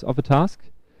landmarks of a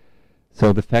task.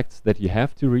 So the facts that you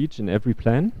have to reach in every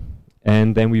plan.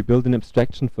 And then we build an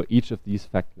abstraction for each of these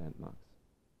fact landmarks.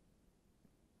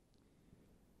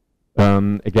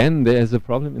 Again, there is a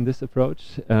problem in this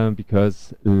approach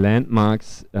because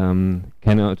landmarks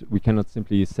we cannot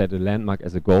simply set a landmark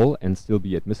as a goal and still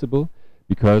be admissible,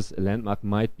 because a landmark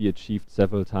might be achieved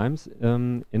several times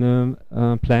in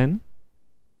a plan.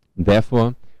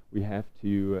 Therefore, we have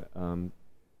to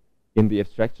in the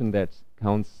abstraction that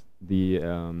counts the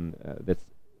that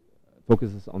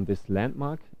focuses on this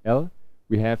landmark L,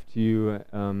 we have to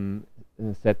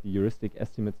set the heuristic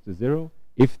estimates to 0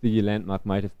 if the landmark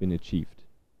might have been achieved.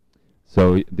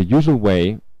 So the usual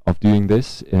way of doing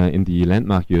this in the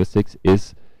landmark heuristics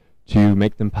is to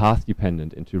make them path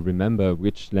dependent and to remember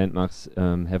which landmarks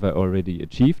have I already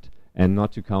achieved and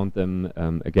not to count them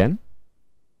again.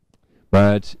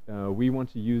 But we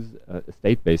want to use a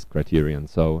state-based criterion.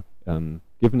 So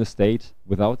given a state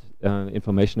without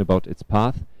information about its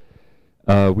path,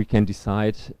 we can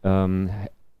decide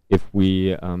if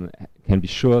we can be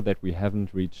sure that we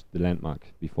haven't reached the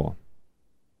landmark before.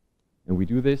 And we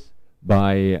do this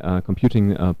by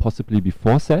computing possibly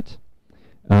before set,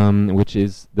 which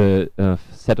is the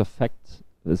set of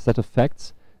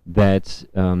facts that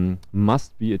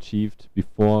must be achieved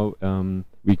before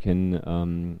we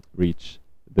can reach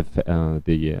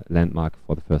the landmark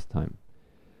for the first time.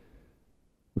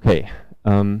 Okay,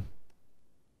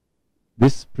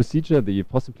 this procedure, the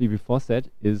possibly before set,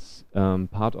 is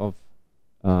part of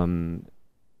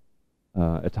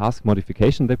a task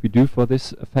modification that we do for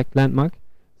this fact landmark.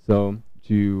 So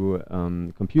to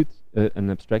compute an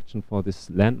abstraction for this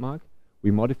landmark,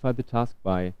 we modify the task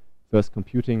by first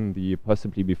computing the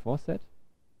possibly before set,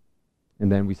 and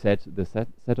then we set the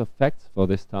set of facts for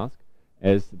this task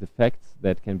as the facts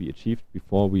that can be achieved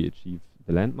before we achieve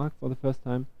the landmark for the first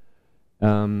time.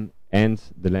 And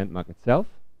the landmark itself,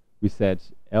 we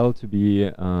set L to be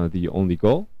the only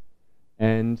goal,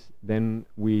 and then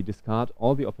we discard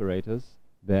all the operators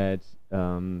that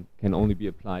can only be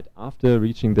applied after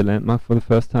reaching the landmark for the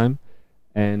first time,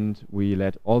 and we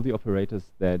let all the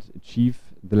operators that achieve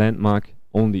the landmark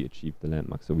only achieve the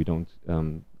landmark, so we don't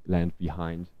land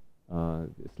behind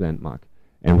this landmark.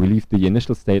 And we leave the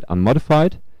initial state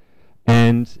unmodified,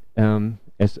 and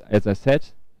as I said,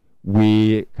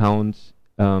 we count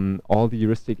all the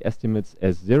heuristic estimates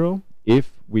as 0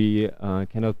 if we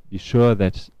cannot be sure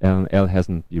that L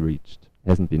hasn't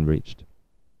been reached.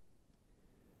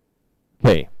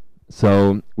 Okay,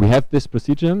 so we have this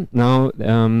procedure now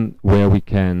where we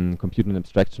can compute an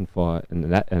abstraction for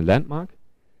a landmark,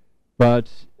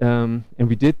 but and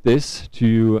we did this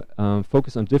to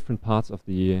focus on different parts of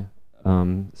the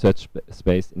search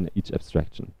space in each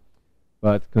abstraction.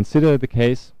 But consider the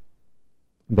case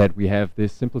that we have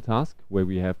this simple task where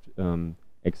we have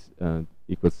x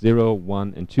equals 0,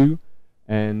 1, and 2,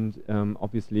 and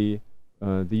obviously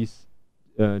these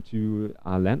two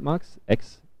are landmarks,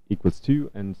 x equals 2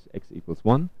 and x equals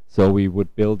 1. So we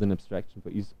would build an abstraction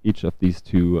for each of these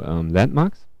two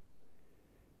landmarks.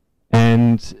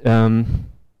 And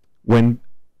when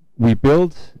we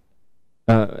build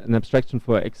an abstraction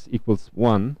for x equals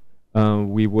 1,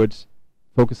 we would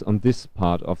focus on this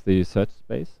part of the search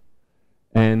space.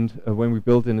 And when we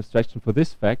build an abstraction for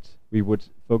this fact, we would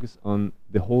focus on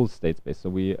the whole state space. So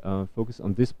we focus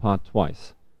on this part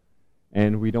twice.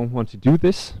 And we don't want to do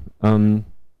this.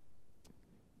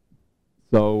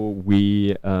 So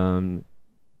we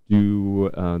do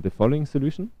the following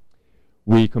solution.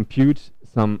 We compute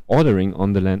some ordering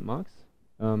on the landmarks.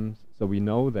 So we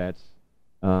know that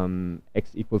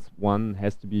x equals 1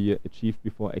 has to be achieved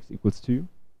before x equals 2.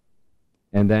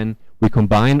 And then we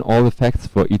combine all the facts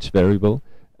for each variable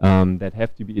that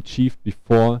have to be achieved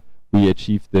before we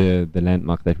achieve the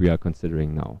landmark that we are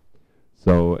considering now.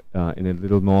 So in a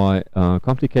little more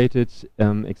complicated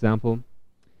example,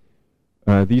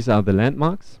 these are the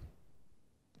landmarks,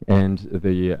 and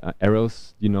the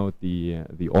arrows denote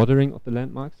the ordering of the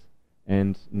landmarks.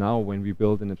 And now when we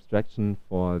build an abstraction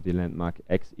for the landmark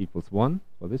x equals 1,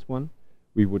 for this one,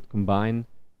 we would combine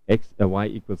y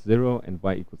equals 0 and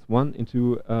y equals 1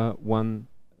 into one.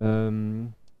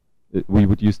 We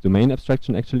would use domain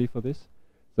abstraction actually for this,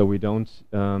 so we don't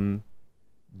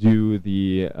do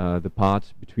the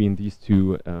part between these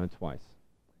two twice.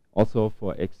 Also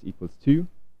for x equals 2,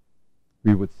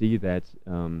 we would see that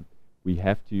we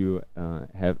have to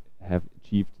have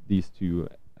achieved these two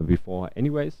before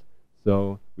anyways,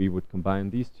 so we would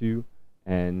combine these two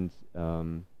and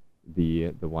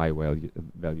the y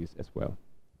values as well.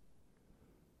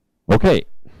 Okay,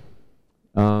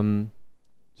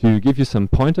 to give you some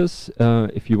pointers,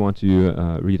 if you want to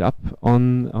read up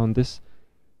on this,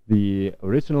 the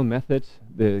original method,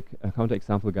 the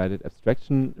counterexample guided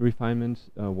abstraction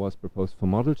refinement, was proposed for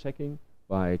model checking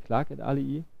by Clark et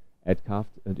al. At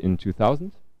CAFT in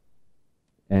 2000.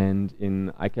 And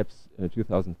in ICAPS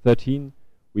 2013,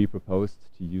 we proposed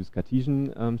to use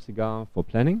Cartesian cigar for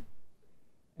planning.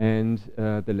 And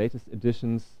the latest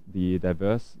additions, the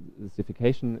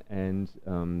diversification and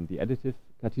the additive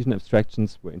Cartesian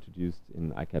abstractions, were introduced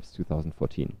in ICAPS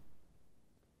 2014.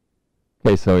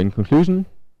 Okay, so in conclusion,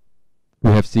 we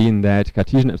have seen that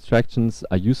Cartesian abstractions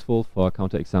are useful for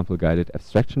counterexample guided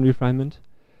abstraction refinement,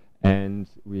 and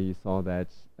we saw that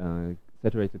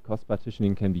saturated cost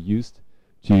partitioning can be used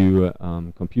to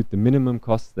compute the minimum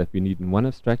costs that we need in one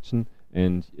abstraction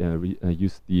and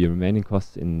use the remaining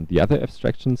costs in the other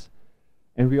abstractions.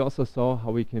 And we also saw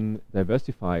how we can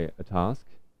diversify a task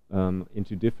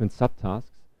into different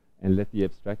subtasks and let the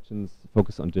abstractions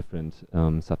focus on different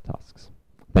subtasks.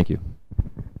 Thank you.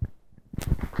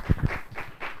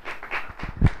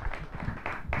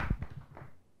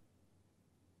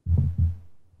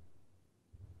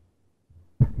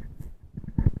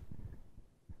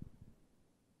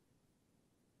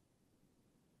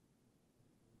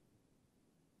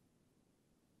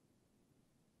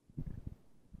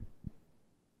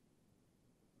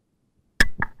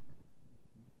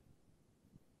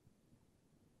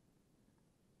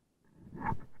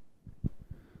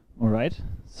 right.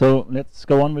 So let's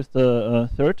go on with the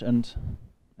third and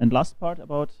last part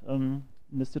about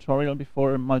this tutorial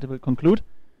before Malte will conclude.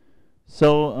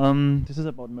 So this is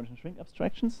about merge and shrink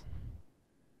abstractions.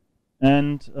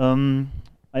 And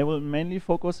I will mainly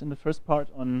focus in the first part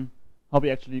on how we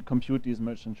actually compute these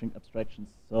merge and shrink abstractions.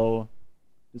 So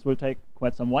this will take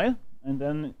quite some while. And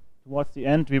then towards the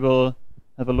end, we will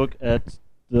have a look at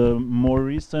the more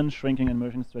recent shrinking and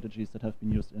merging strategies that have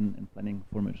been used in planning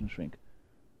for merge and shrink.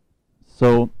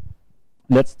 So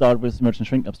let's start with merge and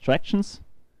shrink abstractions.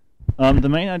 The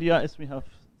main idea, as we have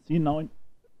seen now in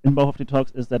both of the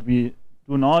talks, is that we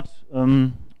do not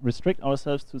restrict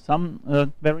ourselves to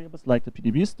some variables like the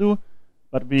PDBs do,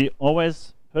 but we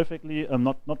always perfectly,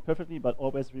 not perfectly, but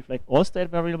always reflect all state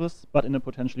variables, but in a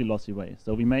potentially lossy way.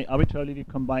 So we may arbitrarily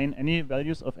combine any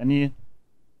values of any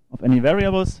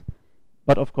variables,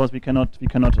 but of course we cannot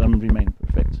remain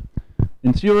perfect.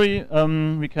 In theory,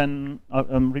 we can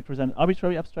represent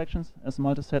arbitrary abstractions, as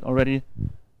Malte said already.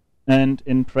 And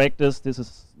in practice, this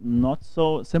is not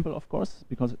so simple, of course,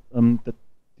 because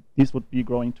these would be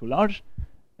growing too large.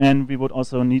 And we would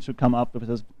also need to come up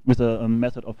with a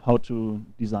method of how to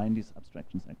design these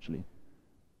abstractions, actually.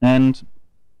 And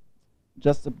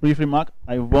just a brief remark,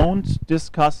 I won't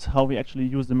discuss how we actually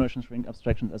use the merge and shrink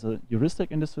abstractions as a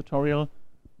heuristic in this tutorial,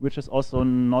 which is also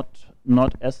not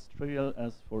as trivial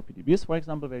as for PDBs, for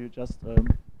example, where you just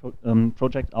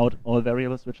project out all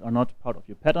variables which are not part of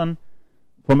your pattern.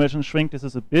 For merge and shrink, this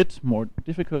is a bit more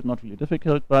difficult, not really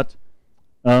difficult, but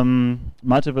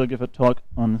Malte will give a talk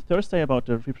on Thursday about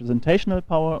the representational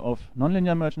power of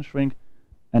nonlinear merge and shrink,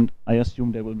 and I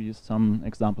assume there will be some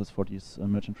examples for these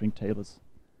merge and shrink tables.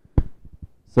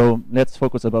 So let's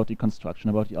focus about the construction,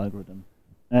 about the algorithm.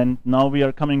 And now we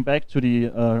are coming back to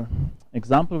the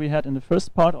example we had in the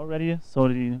first part already, so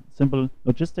the simple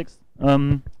logistics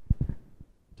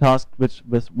task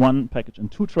with one package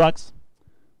and two trucks.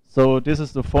 So this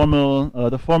is the formal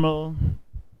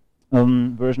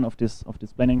version of this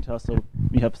planning task. So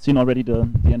we have seen already the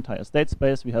entire state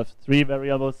space. We have three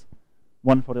variables,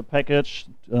 one for the package,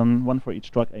 one for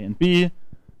each truck A and B.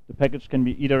 The package can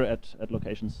be either at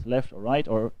locations left or right,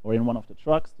 or in one of the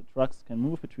trucks. The trucks can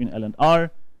move between L and R.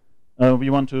 We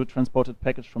want to transport the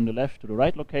package from the left to the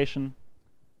right location.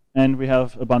 And we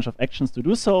have a bunch of actions to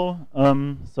do so.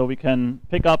 So we can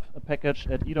pick up a package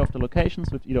at either of the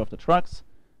locations with either of the trucks.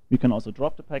 We can also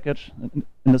drop the package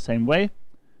in the same way.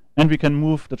 And we can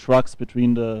move the trucks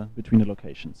between the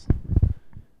locations.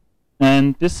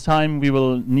 And this time we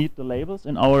will need the labels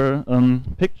in our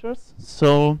pictures.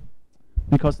 So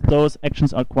because those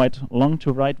actions are quite long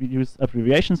to write, we use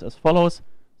abbreviations as follows.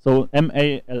 So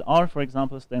MALR, for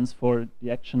example, stands for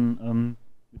the action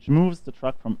which moves the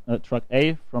truck from truck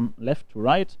A from left to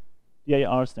right.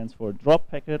 DAR stands for drop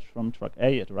package from truck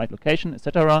A at the right location,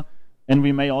 etc. And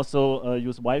we may also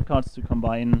use wildcards to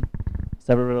combine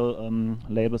several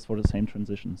labels for the same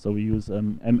transition. So we use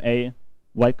MA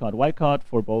wildcard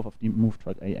for both of the move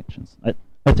truck A actions.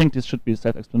 I think this should be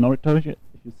self-explanatory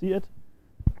if you see it.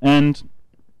 And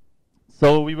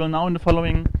so we will now in the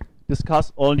following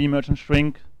discuss all the merge and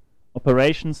shrink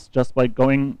operations just by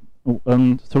going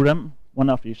through them one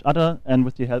after each other and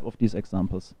with the help of these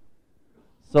examples.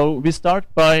 So we start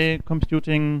by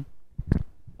computing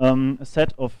a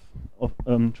set of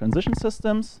transition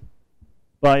systems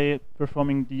by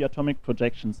performing the atomic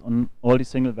projections on all the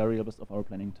single variables of our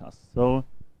planning tasks. So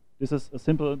this is a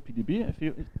simple PDB,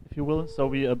 if you will. So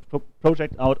we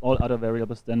project out all other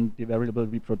variables than the variable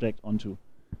we project onto.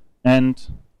 And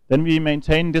then we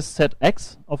maintain this set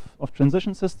X of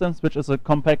transition systems, which is a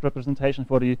compact representation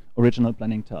for the original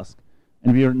planning task.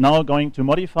 And we are now going to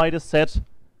modify this set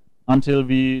until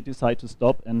we decide to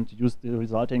stop and use the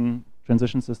resulting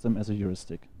transition system as a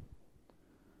heuristic.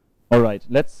 All right,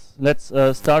 let's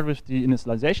start with the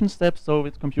initialization step, so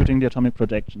with computing the atomic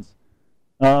projections.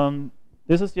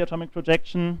 This is the atomic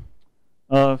projection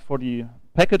for the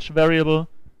package variable.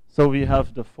 So we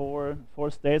have the four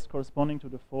states corresponding to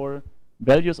the four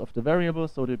values of the variable.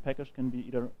 So the package can be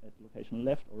either at location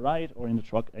left or right, or in the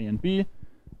truck A and B.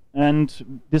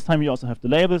 And this time we also have the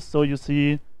labels. So you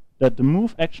see that the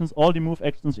move actions, all the move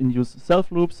actions induce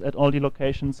self loops at all the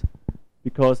locations,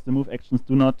 because the move actions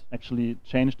do not actually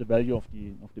change the value of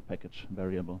the package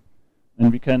variable.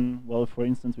 And we can, well, for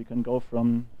instance, we can go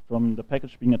from the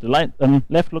package being at the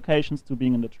left locations to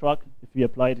being in the truck if we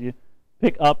apply the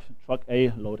pick up truck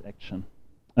A load action.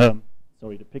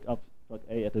 Sorry, the pick up truck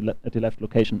A at the left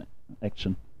location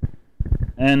action.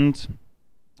 And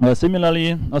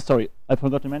similarly, sorry, I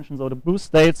forgot to mention, so the blue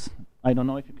states, I don't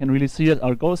know if you can really see it,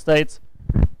 are go states.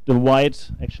 the white,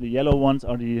 actually yellow ones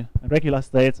are the regular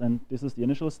states, and this is the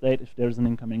initial state if there is an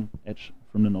incoming edge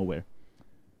from the nowhere.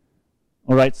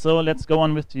 All right, so let's go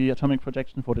on with the atomic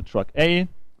projection for the truck A,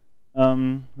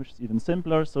 which is even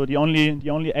simpler. So the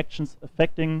only actions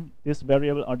affecting this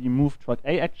variable are the move truck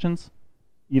A actions,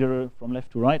 either from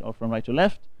left to right or from right to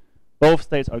left. Both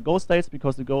states are goal states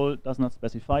because the goal does not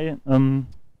specify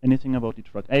anything about the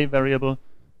truck A variable,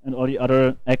 and all the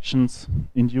other actions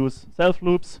induce self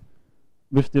loops.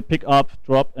 With the pick up,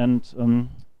 drop, and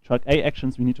truck A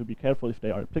actions, we need to be careful if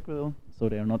they are applicable, so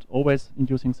they are not always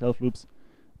inducing self loops.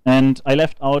 And I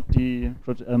left out the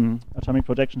atomic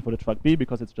projection for the truck B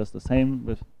because it's just the same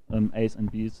with A's and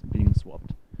B's being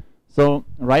swapped. So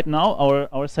right now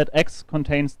our set X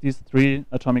contains these 3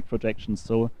 atomic projections.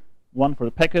 So one for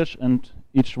the package and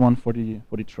each one for the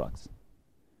trucks.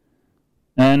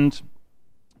 And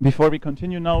before we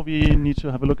continue now, we need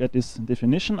to have a look at this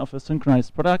definition of a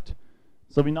synchronized product.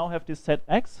 So we now have this set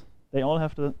X. They all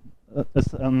have a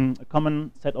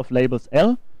common set of labels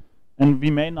L. And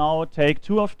we may now take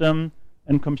 2 of them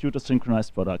and compute a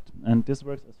synchronized product. And this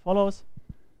works as follows.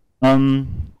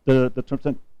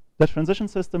 The transition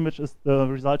system, which is the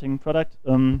resulting product,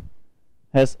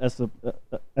 has as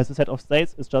a set of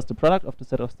states is just the product of the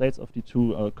set of states of the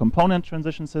 2 component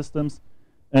transition systems.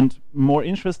 And more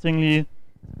interestingly,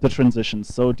 the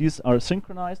transitions. So these are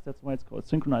synchronized. That's why it's called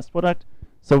synchronized product.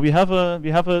 So we have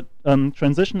a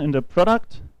transition in the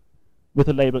product with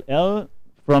a label L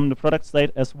from the product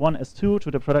state S1, S2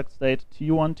 to the product state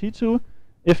T1, T2,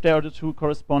 if there are the 2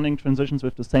 corresponding transitions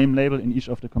with the same label in each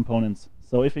of the components.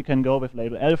 So if we can go with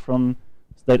label L from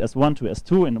state S1 to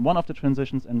S2 in one of the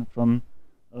transitions and from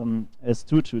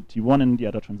S2 to T1 in the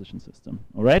other transition system.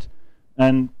 All right?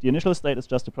 And the initial state is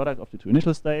just the product of the 2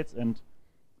 initial states, and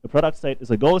the product state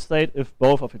is a goal state if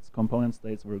both of its component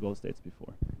states were goal states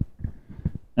before.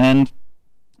 And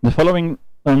the following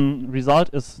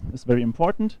result is very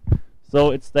important.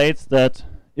 So it states that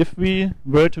if we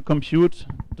were to compute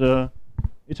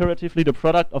iteratively the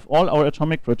product of all our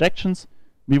atomic projections,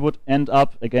 we would end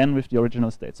up again with the original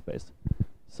state space.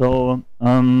 So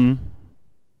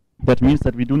that means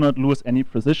that we do not lose any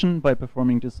precision by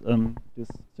performing this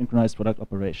synchronized product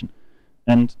operation.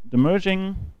 And the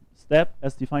merging step,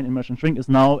 as defined in merge and shrink, is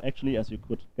now actually, as you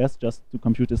could guess, just to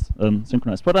compute this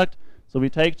synchronized product. So we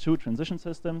take 2 transition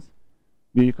systems,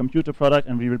 we compute the product,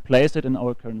 and we replace it in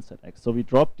our current set X. So we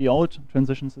drop the old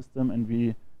transition system and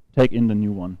we take in the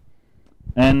new one.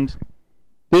 And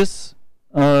this,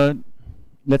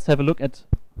 let's have a look at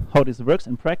how this works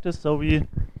in practice. So we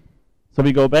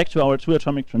go back to our 2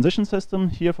 atomic transition system,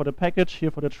 here for the package,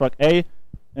 here for the truck A,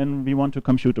 and we want to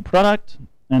compute the product,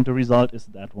 and the result is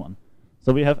that one.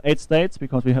 So we have 8 states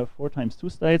because we have 4 times 2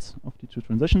 states of the 2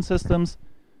 transition systems.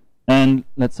 And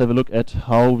let's have a look at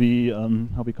how we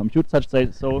compute such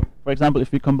states. So, for example,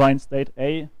 if we combine state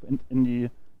A in the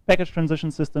package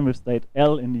transition system with state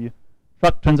L in the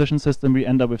truck transition system, we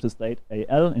end up with the state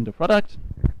AL in the product.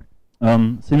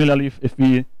 Similarly,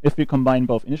 if we combine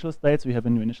both initial states, we have a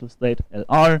new initial state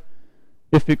LR.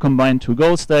 If we combine 2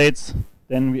 goal states,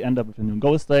 then we end up with a new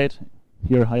goal state,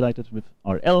 here highlighted with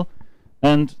RL.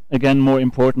 And again, more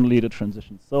importantly, the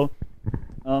transitions. So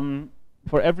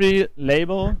for every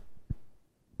label,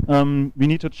 we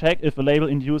need to check if a label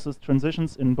induces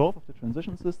transitions in both of the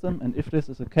transition system, and if this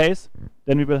is the case,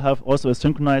 then we will have also a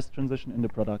synchronized transition in the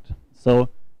product. So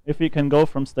if we can go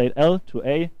from state L to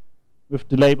A with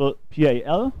the label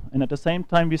PAL, and at the same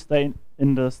time we stay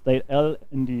in the state L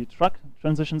in the truck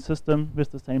transition system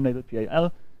with the same label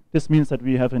PAL, this means that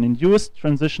we have an induced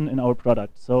transition in our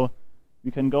product. So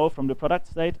we can go from the product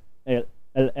state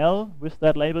LL with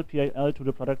that label PAL to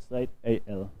the product state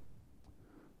AL.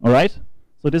 All right?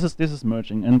 So this is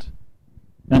merging,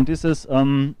 and this is,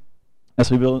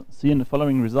 as we will see in the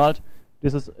following result,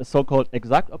 this is a so-called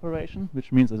exact operation,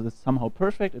 which means it is somehow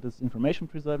perfect. It is information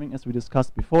preserving, as we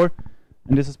discussed before,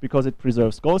 and this is because it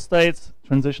preserves goal states,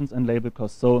 transitions, and label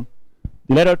costs. So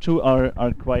the latter 2 are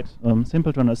quite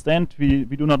simple to understand. We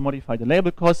do not modify the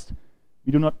label cost,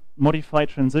 we do not modify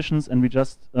transitions, and we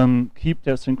just keep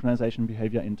their synchronization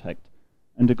behavior intact.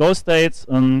 And the goal states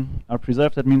are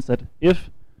preserved. That means that if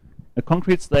a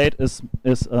concrete state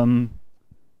if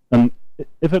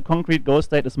a concrete goal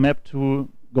state is mapped to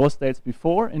goal states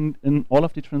before in all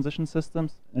of the transition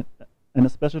systems, and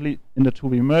especially in the 2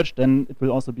 we merged, then it will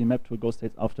also be mapped to goal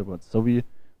states afterwards. So we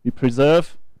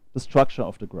preserve the structure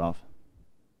of the graph,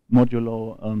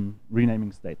 modulo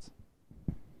renaming states.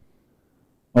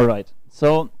 All right.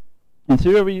 So in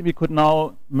theory, we could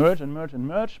now merge and merge and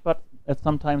merge, but at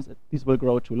sometimes these will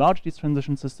grow too large, these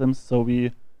transition systems. So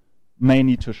we may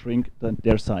need to shrink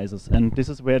their sizes. And this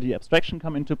is where the abstraction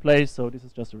come into play. So this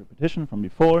is just a repetition from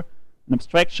before. An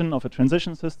abstraction of a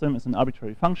transition system is an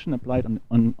arbitrary function applied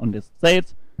on the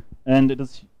states, and it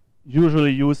is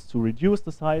usually used to reduce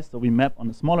the size, so we map on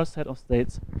a smaller set of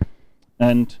states.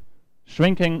 And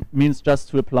shrinking means just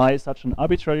to apply such an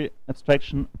arbitrary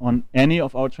abstraction on any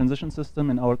of our transition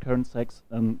system in our current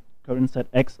set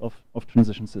X of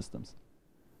transition systems.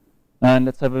 And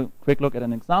let's have a quick look at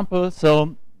an example.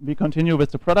 So we continue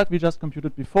with the product we just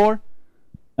computed before,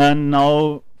 and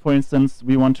now, for instance,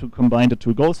 we want to combine the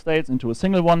two goal states into a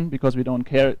single one because we don't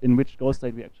care in which goal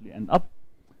state we actually end up.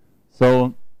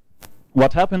 So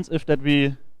what happens if that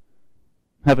we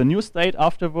have a new state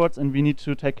afterwards and we need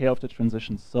to take care of the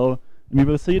transitions? So we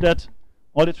will see that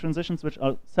all the transitions which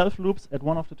are self-loops at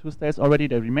one of the two states already,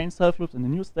 they remain self-loops in the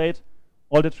new state.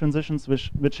 All the transitions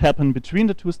which happen between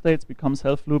the two states become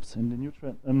self-loops in the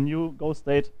new goal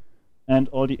state, and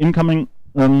all the incoming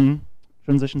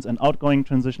transitions and outgoing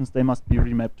transitions, they must be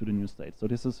remapped to the new state. So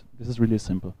this is really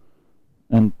simple.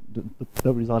 And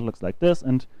the result looks like this.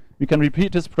 And we can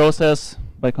repeat this process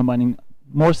by combining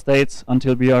more states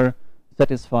until we are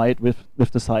satisfied with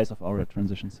the size of our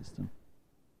transition system.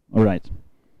 All right.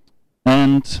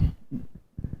 And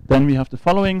then we have the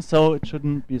following. So it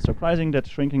shouldn't be surprising that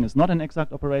shrinking is not an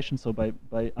exact operation. So by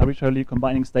arbitrarily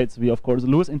combining states, we of course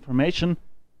lose information.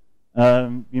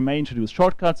 We may introduce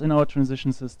shortcuts in our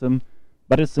transition system.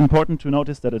 But it's important to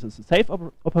notice that it is a safe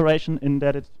operation in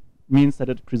that it means that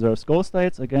it preserves goal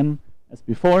states, again, as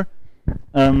before.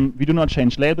 We do not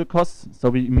change label costs, so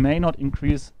we may not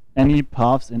increase any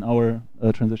paths in our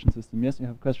transition system. Yes, you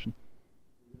have a question?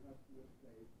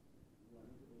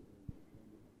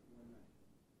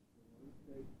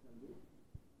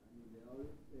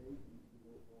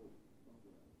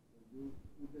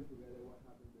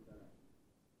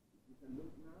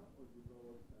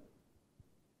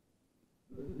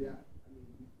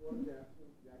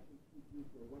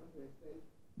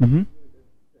 Mm-hmm.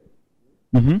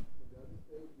 Mm-hmm.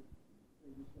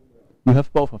 You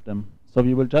have both of them. So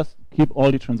we will just keep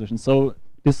all the transitions. So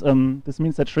this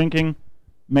means that shrinking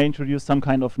may introduce some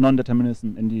kind of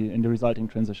non-determinism in the resulting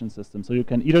transition system. So you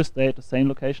can either stay at the same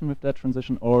location with that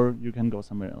transition, or you can go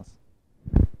somewhere else.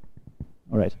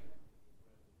 All right.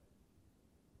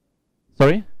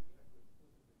 Sorry?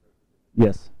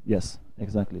 Yes. Yes.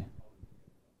 Exactly.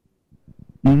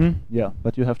 Mm-hmm. Yeah,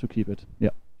 but you have to keep it.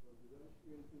 Yeah.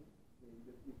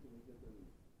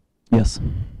 Yes.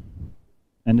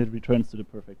 And it returns to the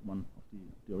perfect one of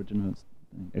the original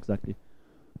thing. Exactly.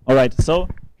 All right, so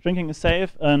shrinking is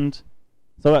safe, and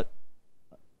so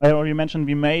I already mentioned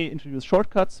we may introduce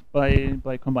shortcuts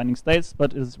by combining states,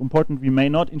 but it is important we may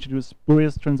not introduce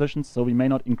spurious transitions, so we may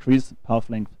not increase path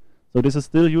length. So this is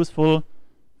still useful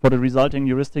for the resulting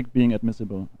heuristic being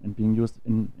admissible and being used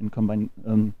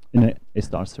in a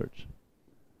star search.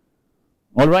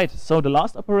 All right, so the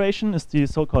last operation is the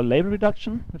so-called label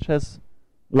reduction, which has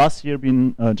last year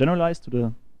been generalized to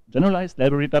the generalized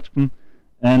label reduction.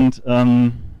 And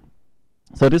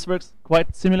so this works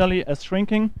quite similarly as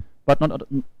shrinking, but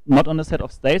not on the set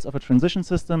of states of a transition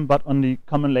system, but on the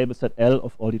common label set L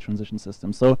of all the transition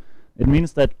systems. So it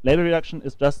means that label reduction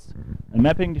is just a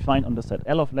mapping defined on the set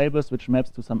L of labels, which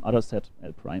maps to some other set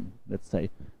L prime, let's say.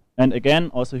 And again,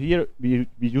 also here, we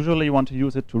usually want to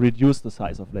use it to reduce the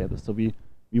size of labels. So we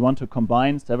want to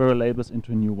combine several labels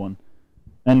into a new one.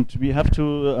 And we have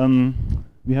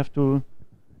to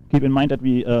keep in mind that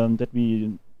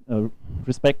we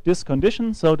respect this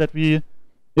condition, so that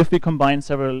if we combine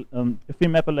several, if we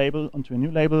map a label onto a new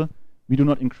label, we do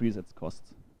not increase its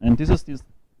costs. And this is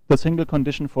the single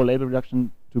condition for label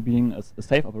reduction to being a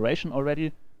safe operation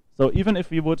already. So even if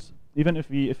we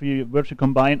were to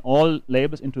combine all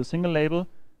labels into a single label,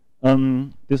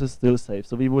 this is still safe.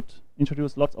 So we would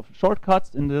introduce lots of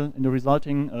shortcuts in the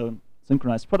resulting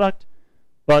synchronized product,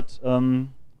 but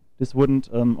this wouldn't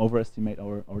overestimate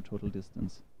our total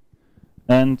distance.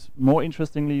 And more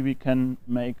interestingly, we can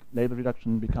make label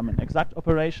reduction become an exact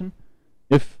operation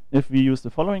if we use the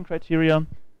following criteria.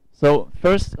 So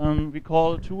first, we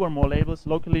call two or more labels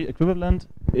locally equivalent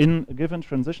in a given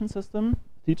transition system,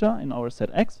 theta, in our set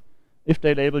X, if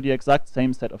they label the exact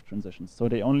same set of transitions. So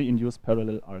they only induce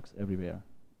parallel arcs everywhere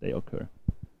they occur.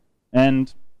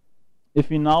 And if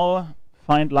we now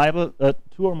find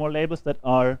two or more labels that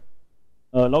are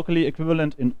locally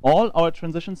equivalent in all our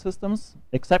transition systems,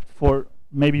 except for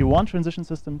maybe one transition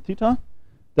system, theta,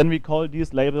 then we call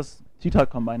these labels theta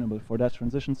combinable for that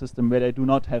transition system, where they do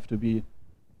not have to be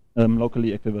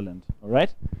locally equivalent. All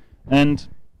right, and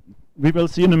we will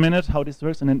see in a minute how this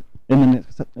works in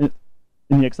the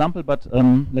example. But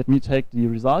let me take the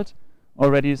result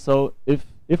already. So if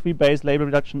we base label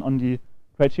reduction on the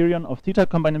criterion of theta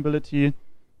combinability,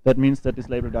 that means that this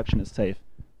label reduction is safe.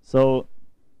 So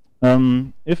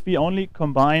if we only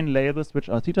combine labels which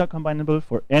are theta combinable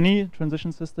for any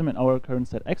transition system in our current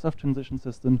set X of transition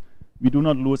system, we do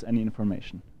not lose any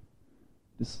information.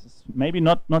 This is maybe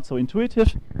not so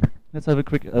intuitive. Let's have a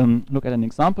quick look at an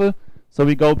example. So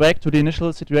we go back to the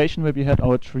initial situation where we had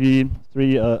our three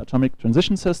atomic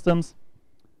transition systems,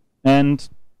 and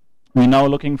we're now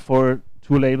looking for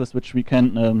two labels which we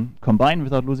can combine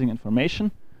without losing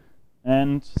information.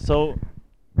 And so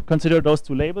consider those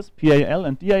two labels, PAL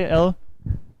and DAL.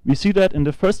 We see that in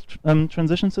the first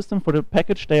transition system for the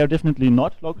package, they are definitely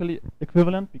not locally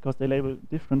equivalent because they label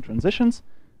different transitions.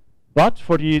 But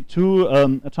for the two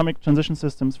atomic transition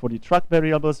systems for the truck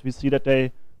variables, we see that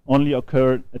they only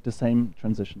occur at the same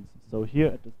transitions. So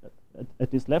here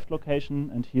at this left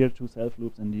location, and here two self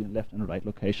loops in the left and right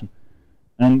location.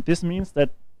 And this means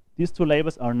that these two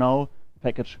labels are now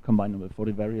package combinable for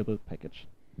the variable package.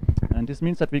 And this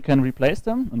means that we can replace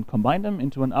them and combine them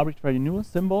into an arbitrary new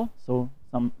symbol, so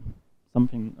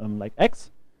something like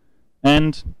X.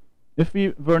 And if we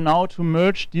were now to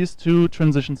merge these two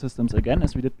transition systems again,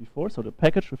 as we did before, so the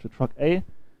package with the truck A,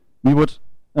 we would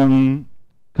come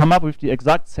up with the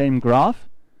exact same graph,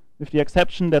 with the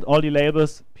exception that all the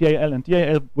labels PAL and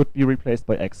DAL would be replaced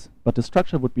by X. But the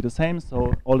structure would be the same,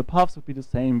 so all the paths would be the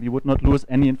same. We would not lose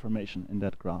any information in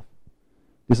that graph.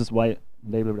 This is why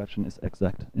label reduction is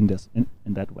exact in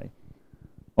that way.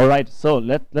 All right, so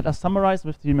let us summarize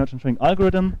with the merge and shrink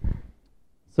algorithm.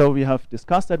 So we have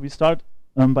discussed that we start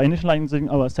by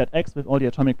initializing our set X with all the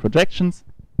atomic projections,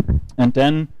 and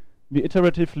then we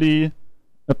iteratively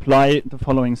apply the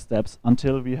following steps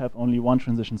until we have only one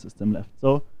transition system left.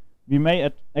 So we may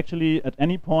actually at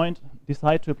any point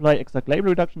decide to apply exact label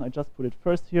reduction. I just put it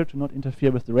first here to not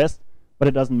interfere with the rest, but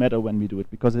it doesn't matter when we do it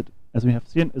because it, as we have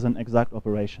seen, is an exact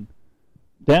operation.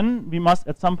 Then we must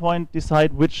at some point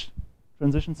decide which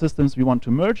transition systems we want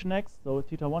to merge next, so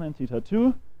theta 1 and theta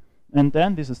 2. And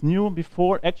then, this is new,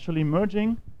 before actually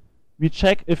merging, we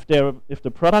check if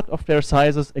the product of their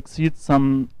sizes exceeds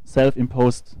some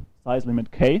self-imposed size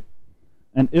limit k.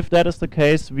 And if that is the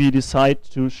case, we decide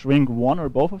to shrink one or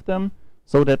both of them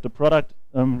so that the product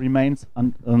remains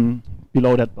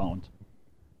below that bound.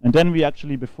 And then we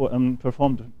actually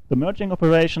perform the merging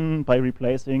operation by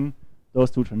replacing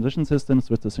those two transition systems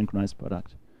with the synchronized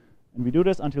product. And we do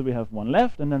this until we have one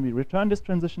left, and then we return this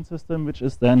transition system, which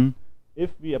is then, if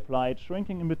we applied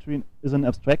shrinking in between, is an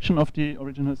abstraction of the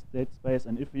original state space,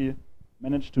 and if we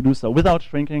manage to do so without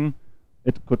shrinking,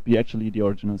 it could be actually the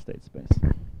original state space,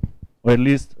 or at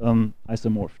least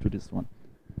isomorph to this one.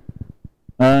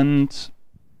 And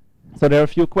so there are a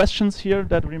few questions here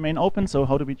that remain open. So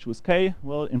how do we choose k?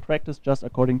 Well, in practice, just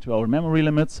according to our memory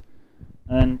limits.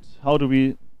 And how do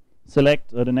we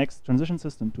select the next transition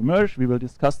system to merge? We will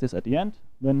discuss this at the end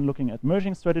when looking at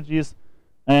merging strategies.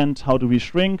 And how do we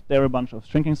shrink? There are a bunch of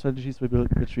shrinking strategies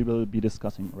which we will be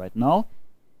discussing right now.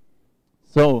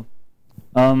 So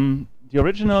the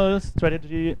original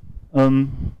strategy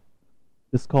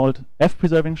is called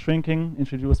F-preserving shrinking,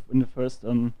 introduced in the first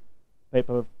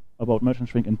paper about merge and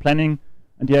shrink in planning.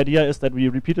 And the idea is that we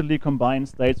repeatedly combine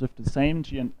states with the same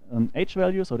G and H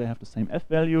value, so they have the same F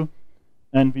value.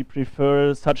 And we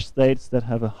prefer such states that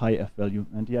have a high F value.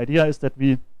 And the idea is that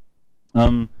we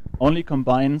only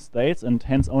combine states and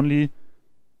hence only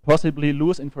possibly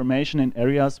lose information in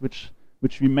areas which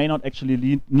we may not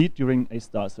actually need during a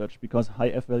star search, because high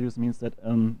F values means that,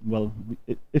 well,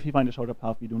 if we find a shorter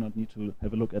path, we do not need to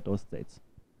have a look at those states.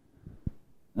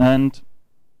 And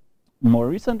more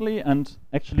recently, and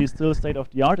actually still state of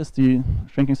the art, is the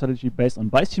shrinking strategy based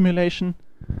on bisimulation.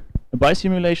 A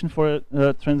bisimulation for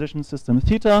a transition system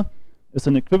theta is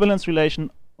an equivalence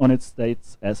relation on its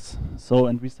states S. So,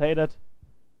 and we say that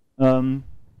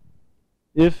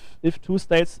if two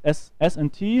states S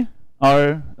and T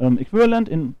are equivalent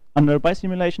under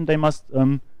bisimulation, they must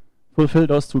fulfill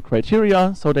those two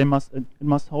criteria. So they it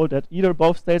must hold that either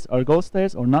both states are goal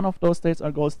states or none of those states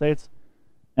are goal states.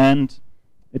 And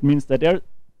it means that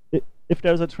if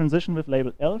there's a transition with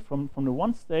label L from the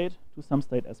one state to some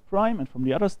state S prime, and from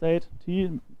the other state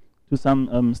T to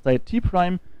some state T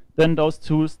prime, then those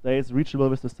two states reachable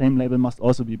with the same label must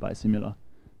also be bisimilar.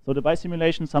 So the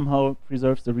bisimulation somehow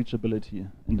preserves the reachability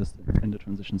in the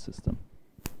transition system.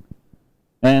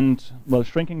 And, well,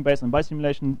 shrinking based on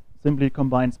bisimulation simply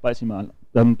combines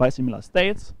bisimilar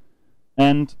states.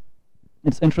 And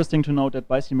it's interesting to note that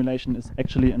bisimulation is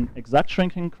actually an exact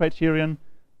shrinking criterion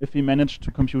if we manage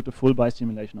to compute the full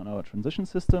bisimulation on our transition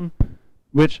system,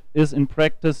 which is in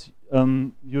practice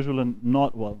usually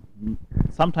not, well,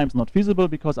 sometimes not feasible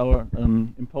because our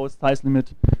imposed size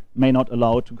limit may not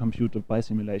allow to compute a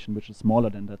bisimulation which is smaller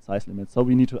than that size limit. So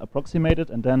we need to approximate it,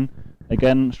 and then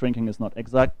again, shrinking is not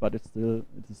exact, but it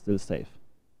is still safe.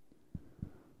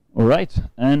 All right,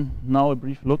 and now a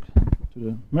brief look to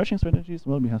the merging strategies.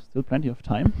 Well, we have still plenty of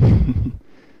time.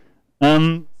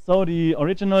 So the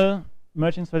original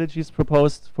merging strategies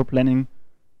proposed for planning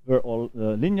were all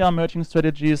linear merging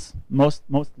strategies,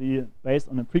 mostly based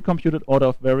on a pre-computed order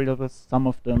of variables, some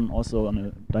of them also on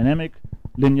a dynamic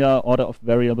linear order of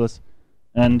variables.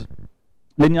 And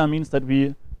linear means that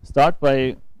we start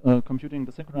by computing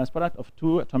the synchronized product of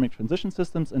two atomic transition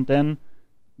systems and then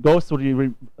go through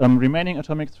the remaining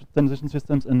atomic transition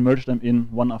systems and merge them in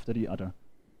one after the other.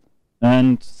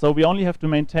 And so we only have to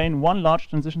maintain one large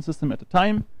transition system at a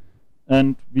time,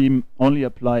 and we only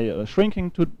apply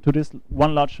shrinking to this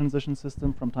one large transition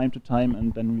system from time to time,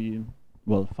 and then we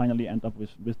will finally end up with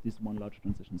this one large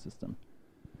transition system.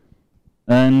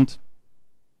 And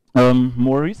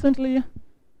more recently,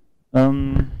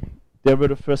 there were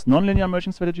the first nonlinear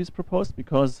merging strategies proposed,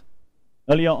 because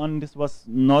earlier on this was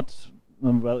not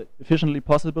well efficiently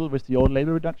possible with the old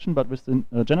label reduction, but with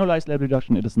the generalized label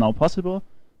reduction it is now possible.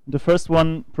 The first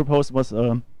one proposed was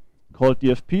called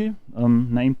DFP,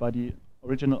 named by the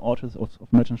original authors of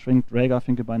Merge and Shrink, Draeger,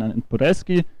 Finkelbeiner, and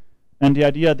Podolsky. And the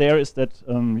idea there is that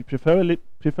we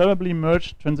preferably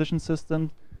merge transition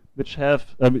systems which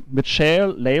share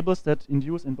labels that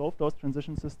induce in both those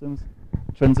transition systems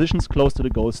transitions close to the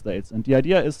goal states. And the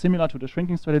idea is similar to the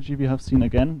shrinking strategy we have seen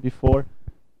again before,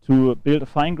 to build a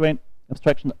fine-grained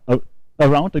abstraction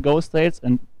around the goal states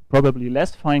and probably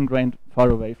less fine-grained far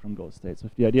away from goal states,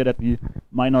 with the idea that we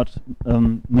might not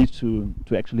need to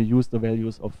actually use the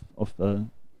values of the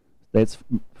states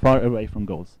far away from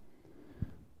goals.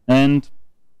 And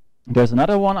there's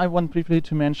another one I want briefly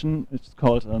to mention. It's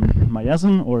called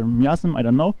miasm or miasm, I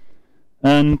don't know.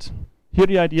 And here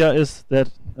the idea is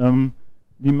that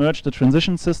we merge the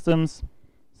transition systems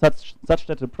such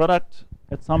that the product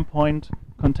at some point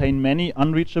contain many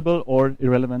unreachable or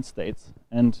irrelevant states.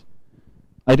 And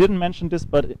I didn't mention this,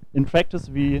 but in practice,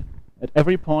 we at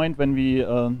every point when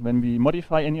we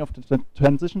modify any of the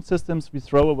transition systems, we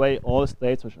throw away all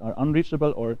states which are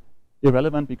unreachable or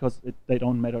irrelevant because they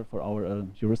don't matter for our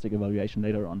heuristic evaluation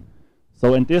later on.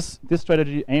 So, and this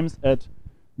strategy aims at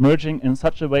merging in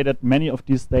such a way that many of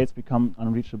these states become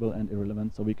unreachable and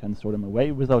irrelevant, so we can throw them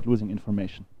away without losing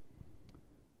information.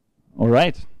 All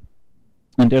right,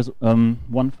 and there's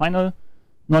one final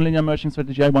nonlinear merging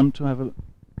strategy I want to have a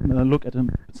look at in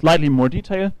slightly more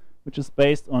detail, which is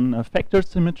based on factored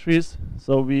symmetries.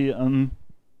 So we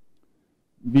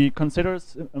consider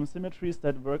symmetries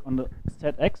that work on the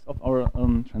set X of our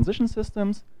transition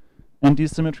systems, and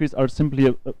these symmetries are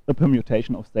simply a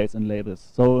permutation of states and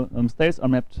labels. So states are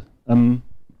mapped,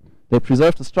 they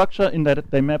preserve the structure in that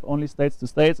they map only states to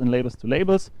states and labels to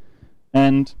labels,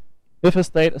 and if a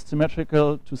state is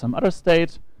symmetrical to some other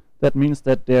state, that means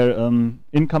that their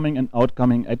incoming and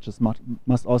outgoing edges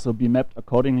must also be mapped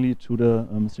accordingly to the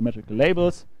symmetrical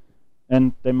labels,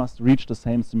 and they must reach the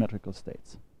same symmetrical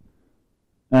states.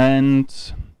 And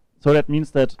so that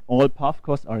means that all path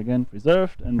costs are again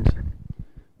preserved,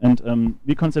 and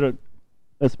we consider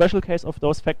a special case of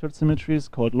those factored symmetries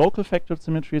called local factored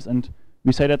symmetries, and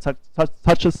we say that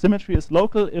such a symmetry is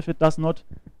local if it does not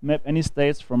map any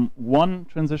states from one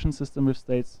transition system with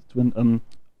states to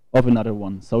of another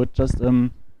one. So it just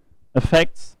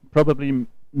affects probably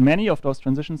many of those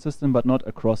transition systems, but not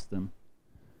across them.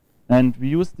 And we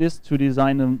use this to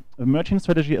design a merging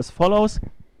strategy as follows.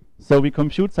 So we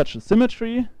compute such a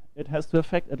symmetry. It has to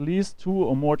affect at least 2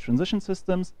 or more transition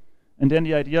systems. And then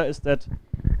the idea is that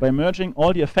by merging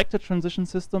all the affected transition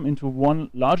system into one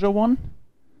larger one,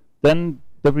 then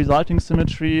the resulting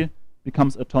symmetry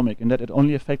becomes atomic, in that it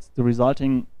only affects the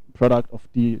resulting product of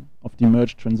the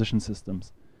merged transition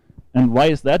systems. And why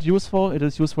is that useful? It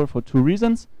is useful for 2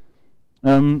 reasons.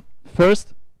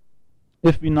 First,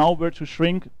 if we now were to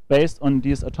shrink based on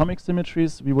these atomic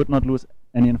symmetries, we would not lose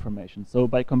any information. So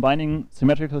by combining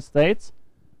symmetrical states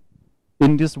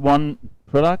in this one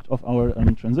product of our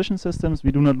transition systems,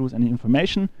 we do not lose any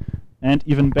information. And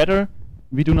even better,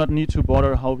 we do not need to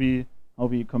bother how we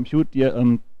compute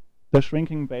the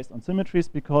shrinking based on symmetries,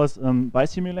 because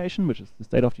bisimulation, which is the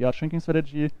state-of-the-art shrinking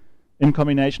strategy, in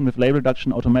combination with label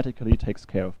reduction automatically takes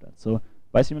care of that. So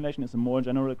bisimulation is a more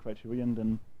general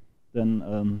criterion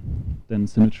than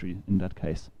symmetry in that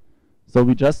case. So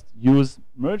we just use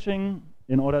merging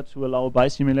in order to allow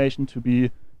bisimulation to be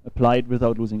applied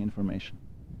without losing information.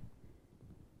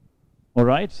 All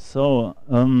right, so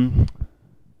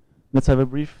let's have a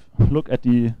brief look at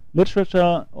the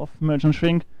literature of merge and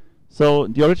shrink. So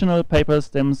the original paper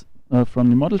stems from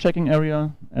the model checking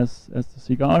area as the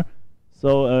cigar.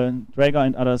 So Draeger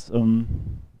and others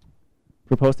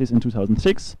proposed this in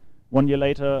 2006. 1 year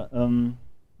later,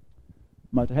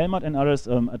 Malte, Helmert and others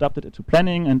adapted it to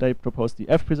planning, and they proposed the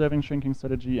F-preserving shrinking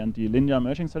strategy and the linear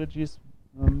merging strategies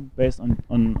based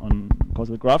on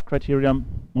causal graph criteria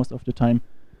most of the time.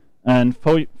 And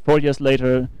 4 years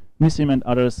later, Nissim and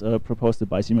others proposed the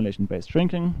bisimulation-based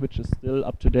shrinking, which is still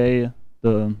up to date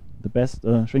the best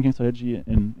shrinking strategy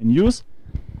in use.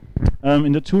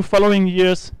 In the 2 following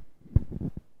years,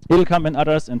 Edelkamp and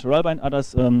others and Toralba and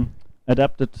others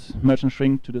adapted merge and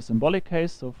shrink to the symbolic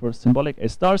case, so for symbolic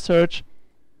A-star search.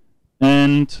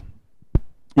 And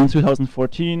in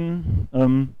 2014,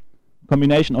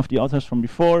 combination of the authors from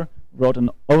before wrote an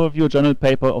overview journal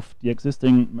paper of the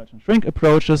existing merge and shrink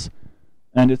approaches,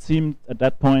 and it seemed at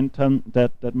that point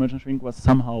that merge and shrink was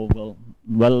somehow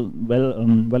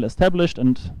well established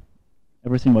and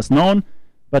everything was known.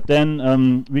 But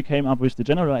then we came up with the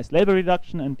generalized label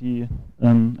reduction and the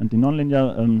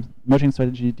nonlinear merging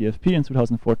strategy DFP in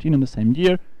 2014 in the same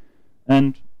year,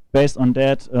 and based on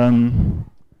that,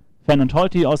 Fenn and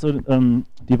Holty also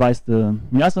devised the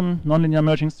miasm nonlinear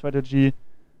merging strategy,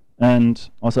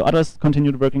 and also others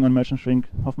continued working on merge and shrink.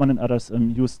 Hoffman and others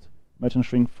used merge and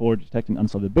shrink for detecting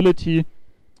unsolvability.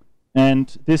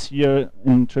 And this year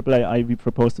in AAAI we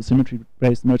proposed the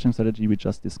symmetry-based merging strategy we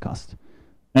just discussed.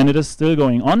 And it is still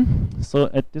going on.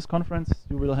 So at this conference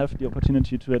you will have the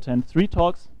opportunity to attend 3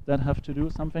 talks that have to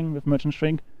do something with merge and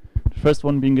shrink. The first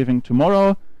one being given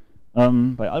tomorrow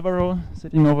by Alvaro,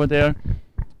 sitting over there,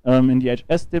 in the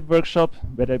HSDIP workshop,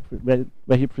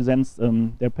 where he presents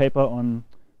their paper on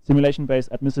simulation-based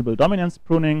admissible dominance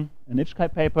pruning, an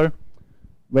ICAPS paper,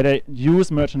 where they use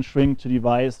merge and shrink to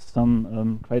devise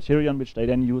some criterion which they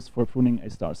then use for pruning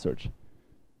A-star search.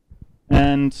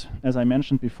 And as I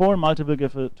mentioned before, Malte will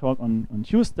give a talk on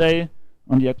Tuesday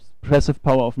on the expressive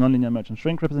power of nonlinear merge and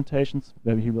shrink representations,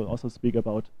 where he will also speak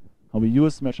about how we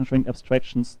use merge and shrink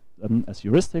abstractions as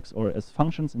heuristics or as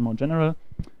functions in more general.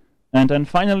 And then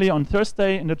finally on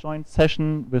Thursday in the joint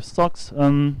session with SOX,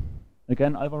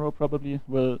 again Alvaro probably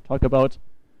will talk about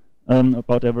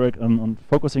their work on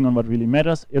focusing on what really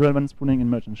matters, irrelevance pruning in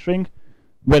merge and shrink,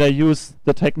 where they use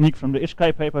the technique from the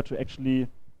ICAPS paper to actually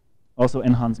also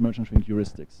enhance merge and shrink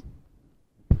heuristics.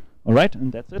 All right,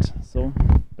 and that's it. So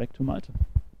back to Malte.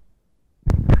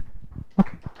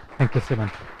 Okay. Thank you,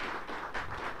 Silvan.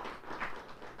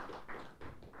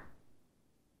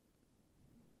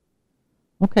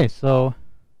 Okay, so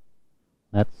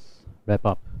let's wrap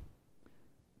up.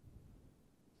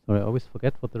 Sorry, I always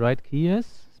forget what the right key is,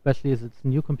 especially as it's a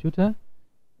new computer.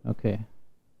 Okay.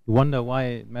 You wonder why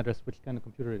it matters which kind of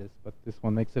computer it is, but this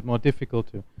one makes it more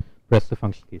difficult to press the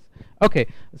function keys. Okay,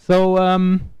 so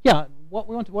yeah, what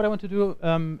I want to do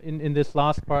in this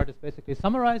last part is basically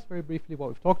summarize very briefly what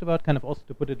we've talked about, kind of also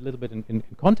to put it a little bit in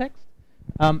context,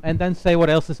 and then say what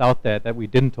else is out there that we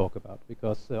didn't talk about,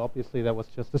 because obviously that was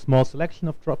just a small selection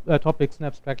of topics in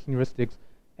abstraction heuristics.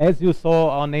 As you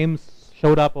saw, our names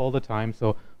showed up all the time, so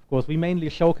of course we mainly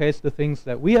showcase the things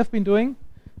that we have been doing.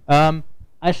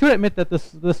 I should admit that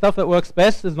the stuff that works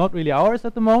best is not really ours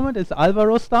at the moment. It's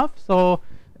Alvaro's stuff. So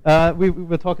we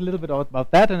will talk a little bit about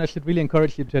that, and I should really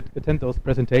encourage you to attend those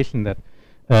presentations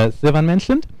that Silvan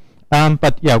mentioned.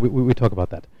 But yeah, we talk about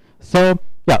that. So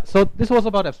yeah, so this was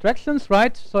about abstractions,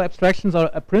 right? So abstractions are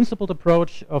a principled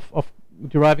approach of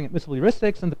deriving admissible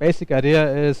heuristics, and the basic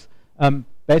idea is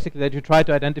basically that you try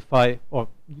to identify, or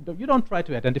you don't try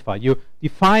to identify, you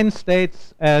define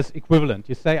states as equivalent.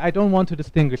 You say, I don't want to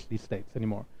distinguish these states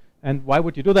anymore. And why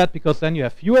would you do that? Because then you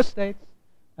have fewer states,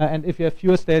 and if you have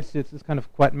fewer states, it's kind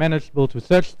of quite manageable to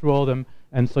search through all them,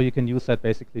 and so you can use that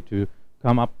basically to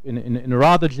come up in a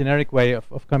rather generic way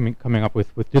of coming up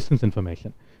with distance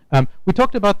information. We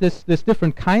talked about this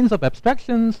different kinds of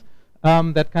abstractions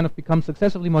that kind of become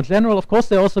successively more general. Of course,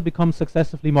 they also become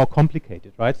successively more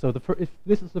complicated, right? So if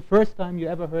this is the first time you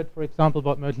ever heard, for example,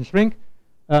 about merge and shrink,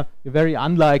 you're very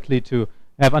unlikely to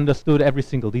have understood every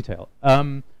single detail.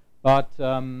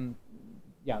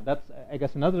 Yeah, that's, I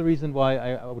guess, another reason why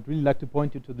I would really like to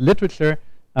point you to the literature.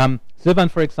 Silvan,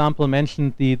 for example,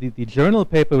 mentioned the journal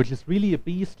paper, which is really a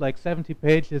beast, like 70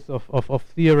 pages of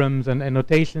theorems and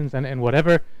notations and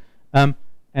whatever. And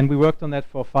we worked on that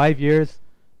for 5 years.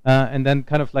 And then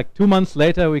kind of like 2 months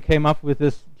later, we came up with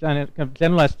this kind of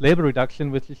generalized label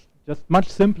reduction, which is just much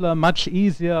simpler, much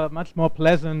easier, much more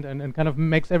pleasant, and kind of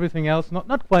makes everything else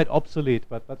not quite obsolete,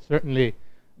 but certainly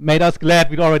made us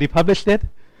glad we'd already published it.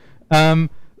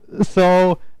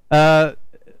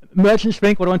 merchant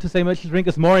shrink, what I want to say, merchant shrink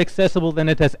is more accessible than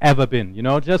it has ever been. You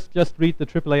know, just read the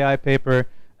AAAI paper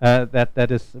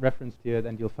that is referenced here,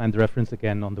 and you'll find the reference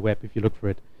again on the web if you look for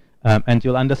it. And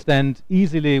you'll understand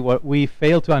easily what we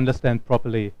failed to understand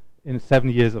properly in 7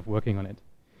 years of working on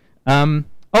it.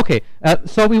 Okay,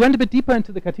 so we went a bit deeper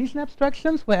into the Cartesian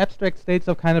abstractions, where abstract states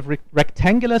are kind of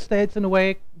rectangular states in a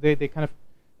way. They kind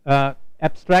of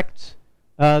abstract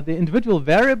the individual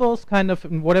variables kind of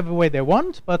in whatever way they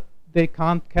want, but they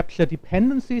can't capture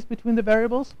dependencies between the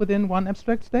variables within one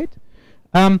abstract state.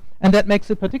 And that makes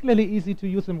it particularly easy to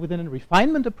use them within a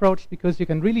refinement approach, because you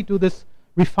can really do this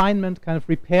refinement, kind of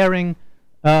repairing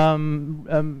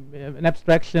an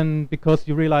abstraction, because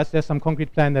you realize there's some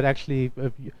concrete plan that actually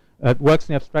works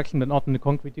in the abstraction but not in the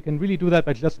concrete. You can really do that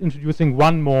by just introducing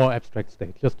one more abstract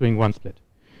state, just doing one split.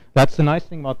 That's the nice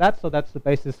thing about that. So that's the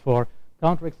basis for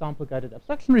counterexample guided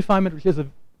abstraction refinement, which is a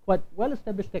quite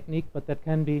well-established technique, but that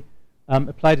can be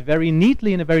applied very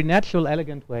neatly in a very natural,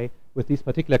 elegant way with these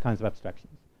particular kinds of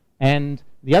abstractions. And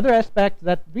the other aspect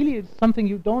that really is something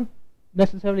you don't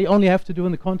necessarily only have to do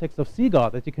in the context of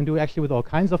CGAR, that you can do actually with all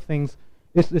kinds of things,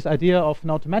 is this idea of an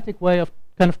automatic way of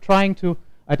kind of trying to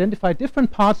identify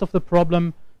different parts of the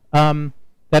problem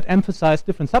that emphasize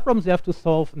different subproblems you have to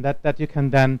solve, and that you can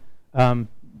then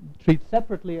treat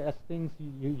separately as things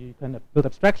you can build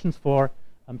abstractions for.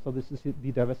 So this is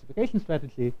the diversification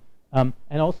strategy, and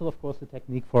also, of course, the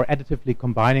technique for additively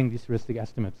combining these heuristic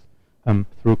estimates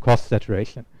through cost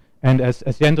saturation. And as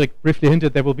Jendrik briefly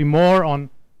hinted, there will be more on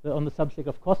the subject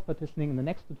of cost partitioning in the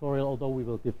next tutorial, although we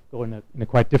will go in a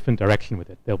quite different direction with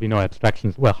it. There'll be no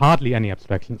abstractions, well, hardly any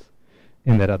abstractions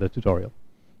in that other tutorial.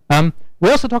 We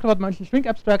also talked about merchant shrink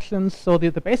abstractions. So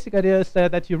the basic idea is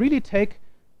that you really take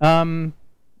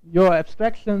your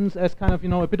abstractions as kind of,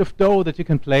 a bit of dough that you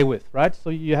can play with, right?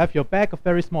 So you have your bag of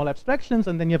very small abstractions,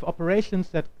 and then you have operations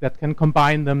that can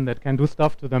combine them, that can do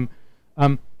stuff to them.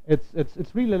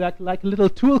 It's really like a little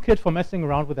toolkit for messing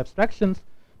around with abstractions.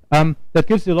 That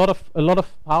gives you a lot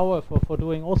of power for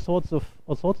doing all sorts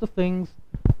of things,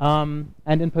 and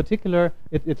in particular,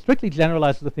 it strictly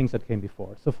generalizes the things that came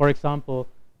before. So, for example,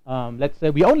 let's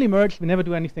say we only merge, we never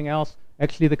do anything else.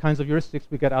 Actually, the kinds of heuristics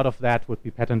we get out of that would be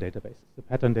pattern databases. The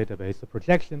pattern database, the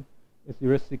projection, is the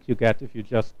heuristic you get if you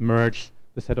just merge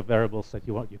the set of variables that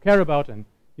you care about, and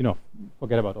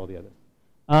forget about all the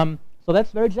others. So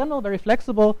that's very general, very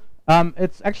flexible.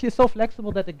 It's actually so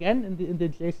flexible that, again, in the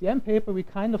JCM paper, we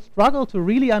kind of struggle to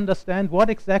really understand what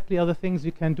exactly are the things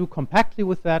you can do compactly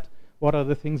with that, what are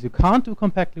the things you can't do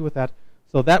compactly with that.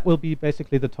 So that will be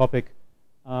basically the topic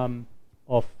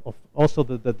of also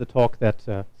the talk that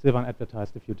Silvan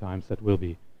advertised a few times, that will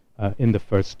be in the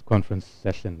first conference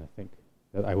session, I think,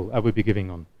 that I will be giving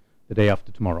on the day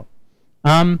after tomorrow.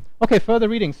 Okay, further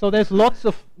reading. So there's lots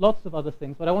of other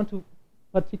things, but I want to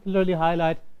particularly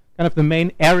highlight kind of the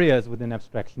main areas within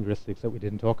abstraction heuristics that we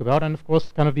didn't talk about. And of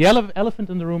course, kind of the elephant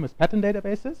in the room is pattern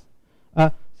databases.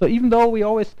 So even though we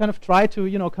always kind of try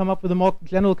to come up with the more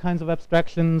general kinds of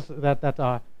abstractions that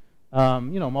are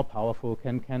more powerful,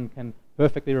 can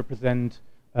perfectly represent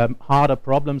harder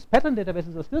problems, pattern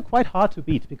databases are still quite hard to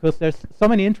beat, because there's so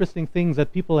many interesting things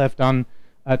that people have done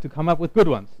to come up with good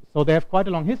ones. So they have quite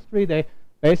a long history. They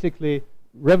basically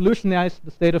revolutionized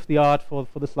the state of the art for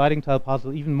the sliding tile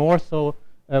puzzle, even more so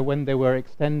when they were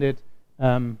extended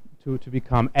to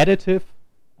become additive.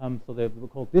 So they were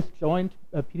called disjoint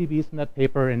PDBs in that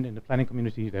paper. In the planning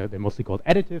community, they're mostly called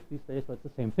additive these days, but it's the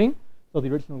same thing. So the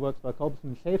original works by Kolbsen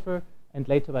and Schaefer, and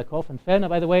later by Korf and Fellner.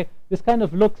 By the way, this kind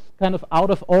of looks kind of out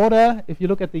of order. If you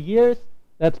look at the years,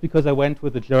 that's because I went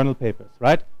with the journal papers,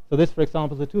 right? So this, for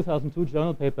example, is a 2002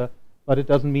 journal paper, but it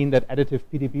doesn't mean that additive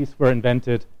PDBs were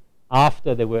invented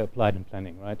after they were applied in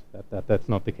planning, right? That's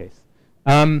not the case.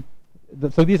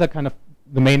 So these are kind of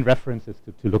the main references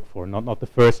to look for, not the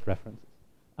first references.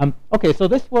 Okay, so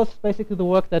this was basically the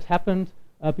work that happened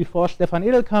before Stefan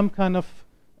Edelkamp kind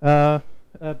of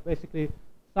basically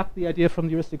sucked the idea from the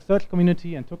heuristic search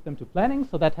community and took them to planning.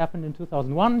 So that happened in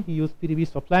 2001. He used PDBs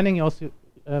for planning. He also,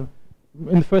 in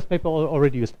the first paper,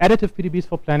 already used additive PDBs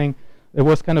for planning. It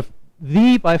was kind of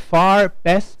the, by far,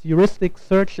 best heuristic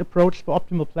search approach for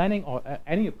optimal planning, or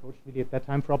any approach really at that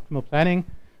time for optimal planning,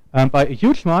 by a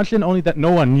huge margin, only that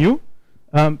no one knew,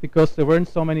 because there weren't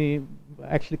so many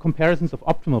actually comparisons of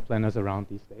optimal planners around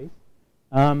these days,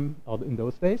 or in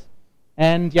those days.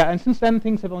 And yeah, and since then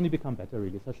things have only become better,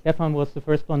 really. So Stefan was the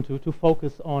first one to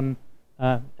focus on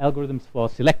algorithms for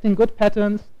selecting good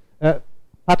patterns.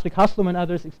 Patrick Haslam and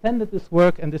others extended this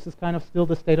work, and this is kind of still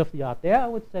the state of the art there, I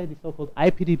would say, the so-called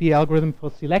IPDB algorithm for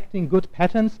selecting good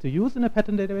patterns to use in a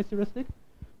pattern database heuristic.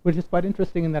 which is quite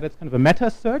interesting in that it's kind of a meta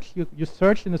search. You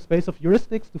search in a space of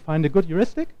heuristics to find a good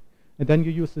heuristic, and then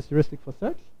you use this heuristic for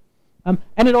search. And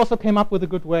it also came up with a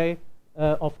good way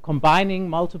of combining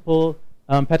multiple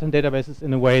pattern databases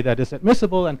in a way that is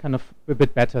admissible and kind of a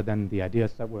bit better than the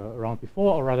ideas that were around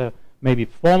before, or rather maybe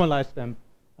formalize them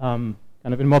kind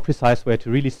of in a more precise way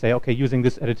to really say, okay, using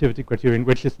this additivity criterion,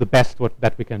 which is the best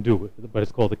that we can do, but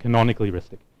it's called the canonical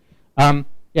heuristic. Yeah,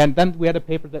 and then we had a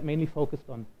paper that mainly focused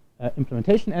on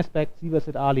implementation aspects, Sievers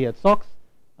et al. At SOX,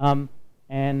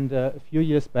 and a few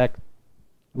years back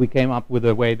we came up with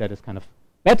a way that is kind of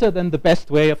better than the best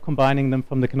way of combining them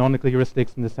from the canonical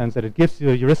heuristics, in the sense that it gives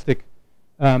you a heuristic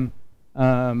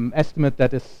estimate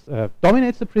that is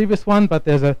dominates the previous one, but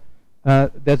there's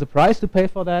a price to pay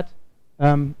for that.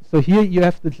 So here you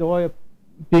have the joy of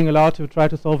being allowed to try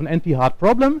to solve an NP-hard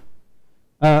problem,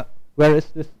 whereas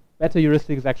this better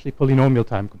heuristic is actually polynomial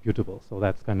time computable. So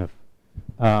that's kind of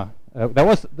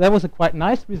that was a quite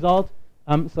nice result.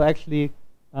 So actually,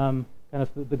 kind of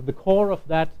the core of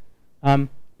that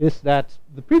is that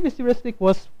the previous heuristic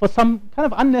was, for some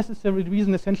kind of unnecessary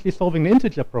reason, essentially solving an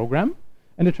integer program.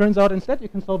 And it turns out instead you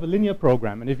can solve a linear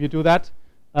program. And if you do that,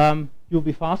 you'll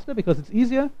be faster because it's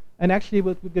easier. And actually it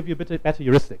will give you a bit better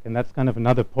heuristic. And that's kind of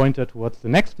another pointer towards the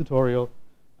next tutorial,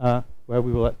 where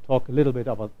we will talk a little bit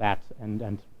about that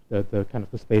and the kind of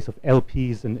the space of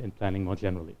LPs in planning more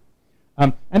generally.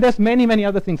 And there's many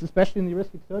other things, especially in the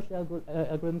heuristic search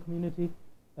algorithm community,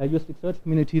 heuristic search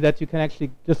community, that you can actually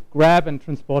just grab and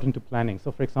transport into planning.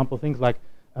 So for example, things like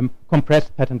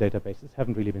compressed pattern databases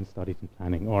haven't really been studied in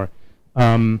planning, or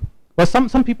well,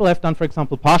 some people have done, for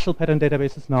example, partial pattern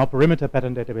databases now, perimeter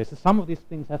pattern databases. Some of these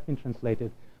things have been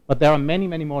translated, but there are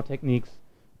many more techniques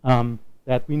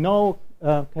that we know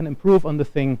can improve on the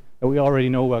thing that we already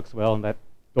know works well and that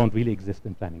don't really exist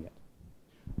in planning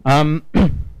yet.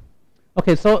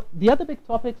 Okay, so the other big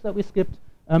topics that we skipped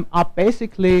are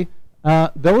basically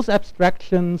those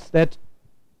abstractions that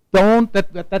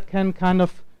that can kind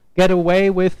of get away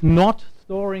with not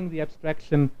storing the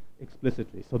abstraction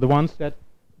explicitly. So the ones that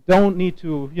don't need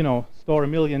to, store a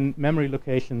million memory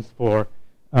locations for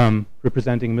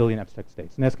representing a million abstract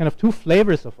states. And there's kind of two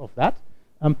flavors of that.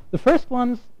 The first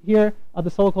ones here are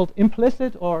the so-called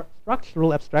implicit or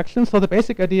structural abstractions. So the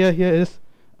basic idea here is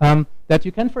that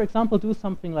you can, for example, do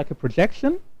something like a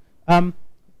projection,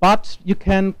 but you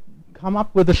can come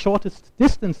up with the shortest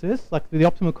distances, like the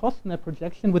optimal cost in that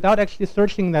projection, without actually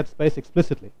searching that space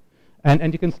explicitly.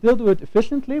 And you can still do it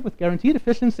efficiently, with guaranteed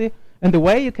efficiency. And the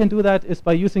way you can do that is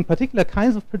by using particular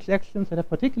kinds of projections that have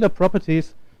particular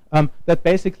properties that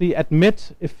basically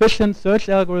admit efficient search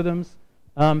algorithms,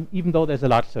 even though there's a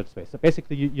large search space. So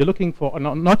basically, you're looking for, or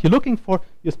not you're looking for,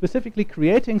 you're specifically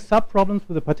creating sub-problems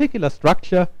with a particular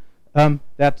structure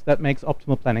that makes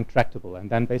optimal planning tractable. And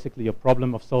then basically your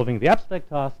problem of solving the abstract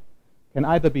task can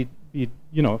either be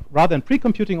rather than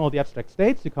pre-computing all the abstract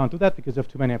states, you can't do that because you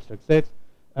have too many abstract states.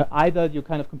 Either you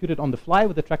kind of compute it on the fly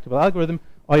with a tractable algorithm,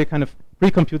 or you kind of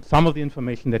pre-compute some of the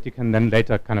information that you can then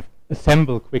later kind of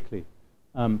assemble quickly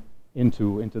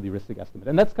into the heuristic estimate.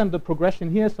 And that's kind of the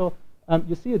progression here. So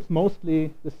you see it's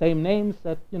mostly the same names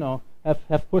that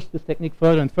have pushed this technique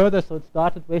further and further. So it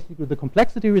started basically with the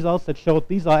complexity results that showed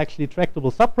these are actually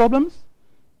tractable subproblems.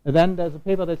 And then there's a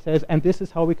paper that says, and this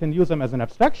is how we can use them as an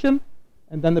abstraction.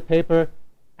 And then the paper,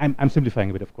 I'm simplifying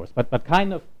a bit, of course, but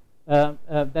kind of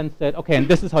then said, okay, and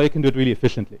this is how you can do it really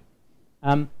efficiently.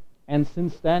 And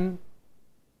since then,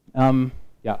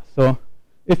 yeah, so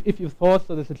if you thought,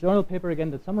 so there's a journal paper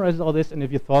again that summarizes all this, and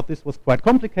if you thought this was quite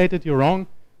complicated, you're wrong.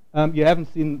 You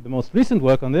haven't seen the most recent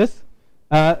work on this.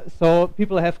 So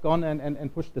people have gone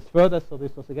and pushed this further. So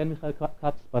this was again Michael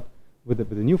Katz, but with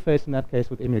a new face in that case,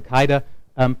 with Emil Kaider,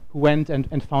 who went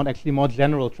and found actually more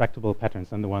general tractable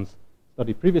patterns than the ones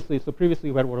studied previously. So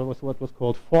previously what was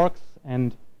called forks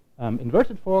and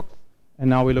inverted forks, and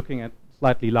now we're looking at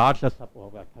slightly larger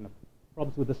kind of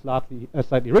problems with a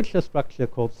slightly richer structure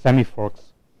called semi-forks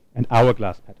and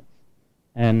hourglass patterns.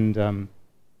 And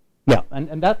yeah,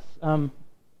 and that's so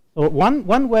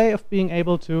one way of being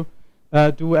able to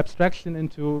do abstraction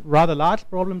into rather large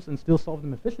problems and still solve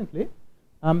them efficiently.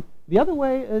 The other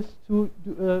way is to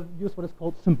use what is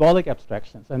called symbolic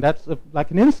abstractions, and that's like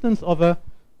an instance of a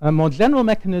more general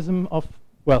mechanism of,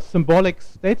 well, symbolic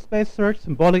state space search,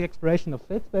 symbolic exploration of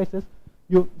state spaces.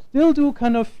 You still do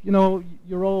kind of,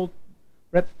 your old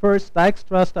first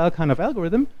Dijkstra style kind of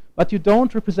algorithm, but you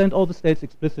don't represent all the states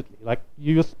explicitly. Like,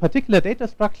 you use particular data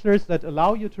structures that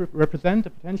allow you to represent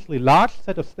a potentially large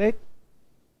set of states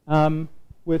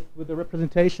with a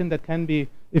representation that can be,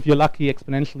 if you're lucky,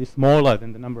 exponentially smaller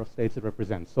than the number of states it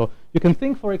represents. So you can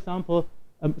think, for example,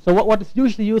 So what is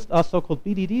usually used are so-called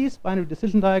BDDs, binary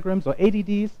decision diagrams, or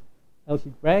ADDs,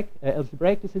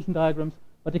 algebraic decision diagrams.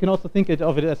 But you can also think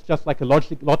of it as just like a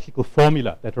logical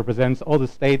formula that represents all the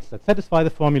states that satisfy the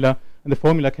formula, and the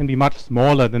formula can be much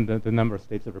smaller than the number of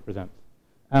states it represents.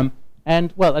 And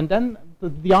then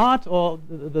the art or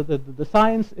the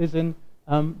science is in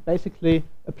basically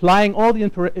applying all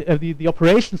the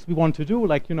operations we want to do,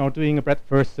 like doing a breadth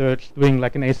first search, doing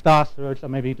like an A* search, or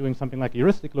maybe doing something like a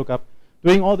heuristic lookup,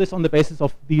 doing all this on the basis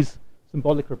of these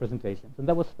symbolic representations. And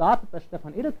that was started by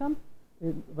Stefan Edelkamp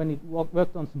when he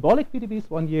worked on symbolic PDBs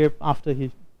 1 year after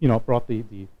he brought the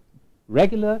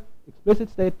regular explicit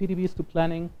state PDBs to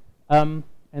planning. And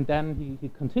then he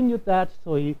continued that,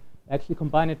 so he actually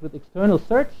combined it with external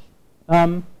search,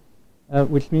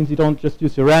 which means you don't just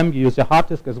use your RAM, you use your hard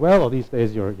disk as well, or these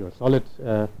days your solid,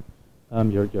 your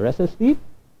SSD.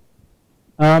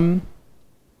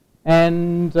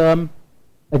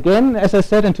 Again, as I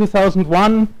said, in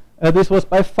 2001, this was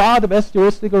by far the best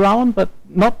heuristic around, but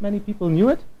not many people knew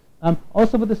it.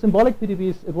 Also with the symbolic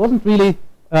PDBs, it wasn't really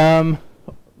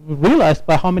realized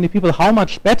by how many people how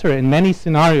much better in many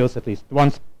scenarios, at least the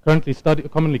ones commonly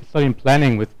studying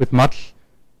planning with much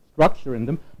structure in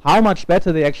them, how much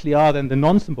better they actually are than the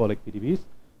non-symbolic PDBs.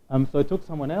 So it took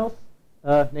someone else,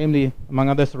 namely, among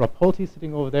others, Rob Polte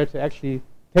sitting over there, to actually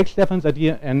take Stefan's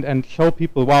idea and show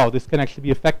people, wow, this can actually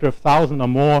be a factor of 1,000 or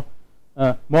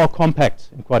more compact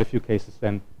in quite a few cases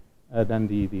than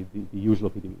the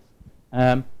usual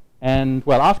PDBs. And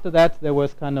well, after that, there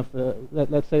was kind of,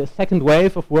 let's say, a second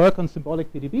wave of work on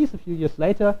symbolic PDBs a few years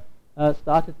later,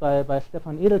 started by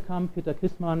Stefan Edelkamp, Peter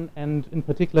Kissmann, and in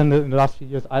particular in the last few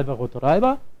years, Alvaro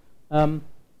Torralba,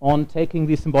 on taking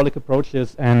these symbolic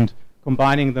approaches and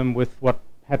combining them with what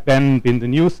had then been the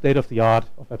new state-of-the-art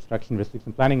of abstraction heuristics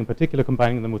and planning, in particular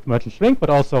combining them with merge and shrink, but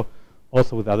also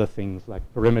with other things like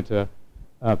perimeter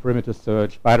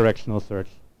search, bidirectional search,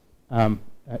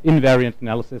 invariant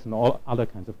analysis, and all other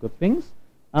kinds of good things.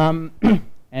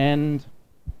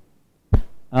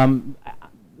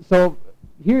 So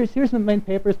here's the main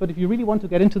papers, but if you really want to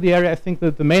get into the area, I think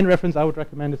that the main reference I would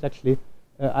recommend is actually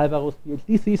Alvaro's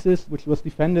PhD thesis, which was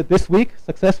defended this week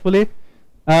successfully,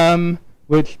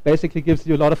 which basically gives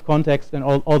you a lot of context and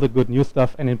all the good new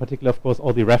stuff, and in particular, of course,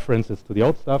 all the references to the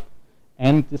old stuff,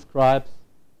 and describes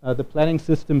the planning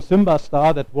system Symba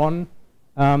Star that won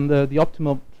the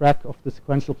optimal track of the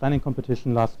sequential planning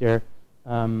competition last year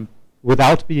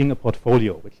without being a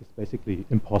portfolio, which is basically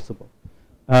impossible.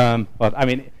 But I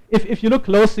mean, if you look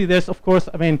closely, there's of course,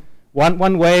 I mean,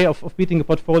 one way of beating a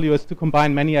portfolio is to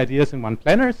combine many ideas in one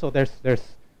planner. So there's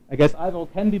I guess Alvaro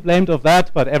can be blamed of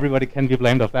that, but everybody can be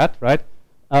blamed of that, right?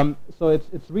 So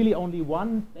it's really only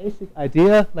one basic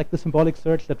idea, like the symbolic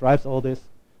search, that drives all this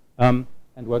and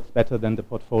works better than the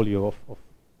portfolio of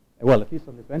well, at least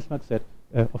on the benchmark set,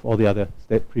 of all the other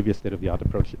previous state-of-the-art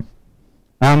approaches.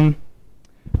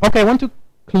 Okay, I want to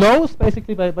close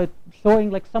basically by showing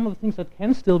like some of the things that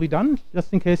can still be done,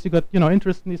 just in case you got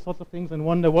interest in these sorts of things and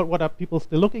wonder what are people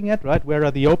still looking at, right? Where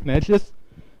are the open edges?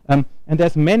 And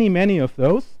there's many of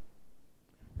those.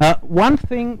 One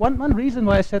reason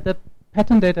why I said that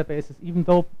pattern databases, even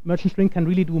though merge and shrink can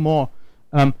really do more,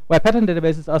 why pattern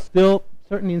databases are still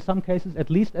certainly in some cases at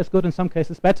least as good, in some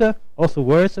cases better, also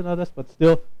worse than others, but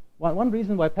still one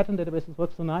reason why pattern databases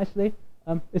work so nicely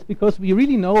is because we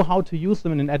really know how to use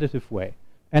them in an additive way.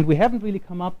 And we haven't really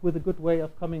come up with a good way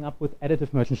of coming up with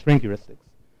additive merge and shrink heuristics.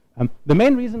 The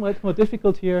main reason why it's more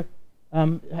difficult here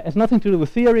has nothing to do with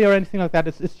theory or anything like that.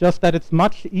 It's just that it's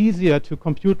much easier to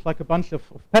compute like a bunch of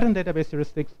pattern database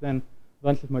heuristics than a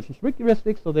bunch of merge and shrink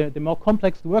heuristics. So they're more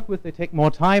complex to work with. They take more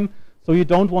time. So you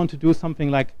don't want to do something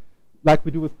like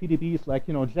we do with PDBs, like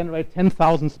generate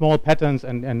 10,000 small patterns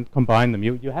and combine them.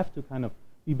 You have to kind of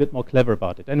be a bit more clever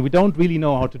about it. And we don't really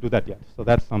know how to do that yet. So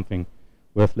that's something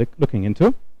worth looking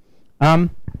into.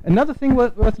 Another thing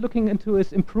worth looking into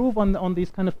is improve on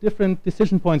these kind of different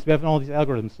decision points we have in all these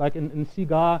algorithms. Like in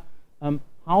CGAR,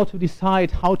 how to decide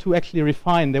how to actually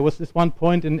refine. There was this one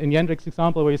point in Jendrik's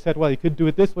example where he said, well, you could do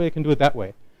it this way, you can do it that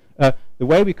way. The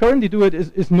way we currently do it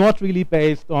is not really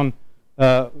based on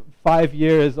 5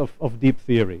 years of deep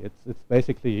theory. It's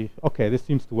basically, okay, this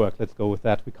seems to work, let's go with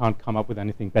that. We can't come up with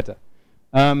anything better.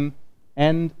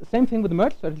 And same thing with the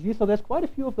merge strategy. So there's quite a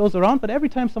few of those around, but every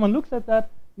time someone looks at that,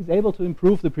 he's able to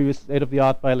improve the previous state of the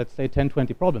art by, let's say, 10,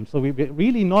 20 problems. So we're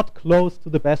really not close to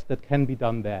the best that can be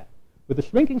done there. With the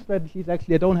shrinking strategies,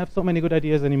 actually, I don't have so many good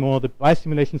ideas anymore. The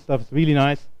bisimulation stuff is really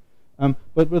nice.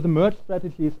 But with the merge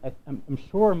strategies, I'm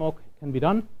sure more can be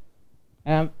done.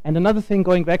 And another thing,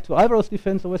 going back to Alvaro's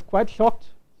defense, I was quite shocked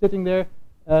sitting there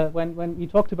when he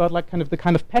talked about like the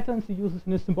kind of patterns he uses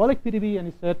in his symbolic PDB, and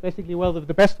he said basically, well,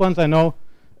 the best ones I know,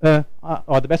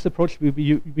 or the best approach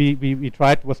we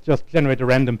tried was just generate a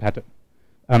random pattern.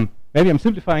 Maybe I'm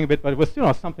simplifying a bit, but it was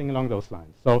something along those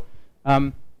lines. So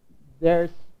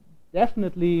there's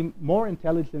definitely more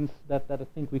intelligence that I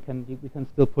think we can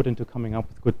still put into coming up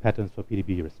with good patterns for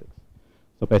PDB heuristics.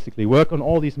 So basically work on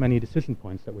all these many decision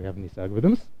points that we have in these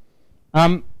algorithms.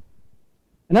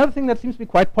 Another thing that seems to be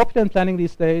quite popular in planning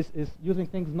these days is using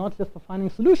things not just for finding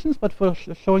solutions, but for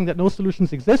showing that no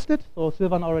solutions existed. So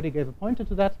Silvan already gave a pointer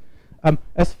to that.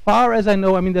 As far as I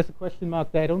know, I mean, there's a question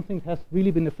mark there. I don't think has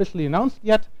really been officially announced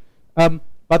yet.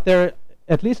 But there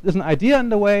at least is an idea in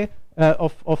the way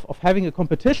of having a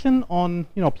competition on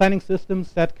planning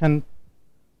systems that can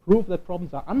prove that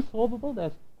problems are unsolvable.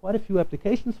 There's quite a few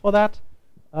applications for that.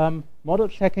 Model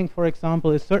checking, for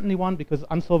example, is certainly one, because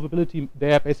unsolvability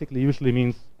there basically usually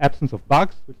means absence of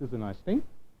bugs, which is a nice thing.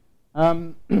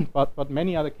 But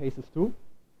many other cases too,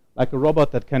 like a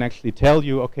robot that can actually tell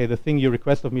you, okay, the thing you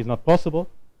request of me is not possible.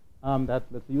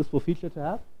 That's a useful feature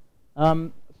to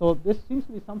have. So this seems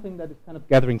to be something that is kind of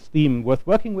gathering steam, worth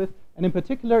working with. And in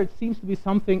particular, it seems to be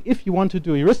something, if you want to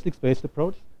do a heuristics-based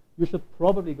approach, you should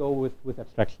probably go with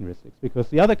abstraction heuristics, because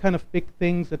the other kind of big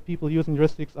things that people use in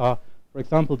heuristics are, for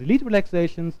example, delete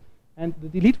relaxations. And the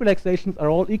delete relaxations are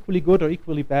all equally good or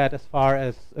equally bad as far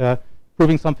as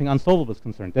proving something unsolvable is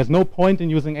concerned. There's no point in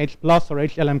using H+ or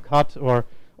HLM cut or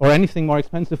anything more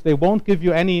expensive. They won't give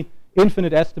you any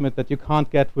infinite estimate that you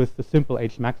can't get with the simple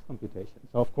H max computation.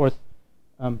 So of course,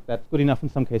 that's good enough in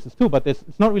some cases too, but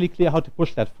it's not really clear how to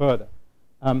push that further.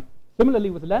 Similarly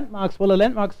with landmarks, well, a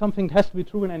landmark is something that has to be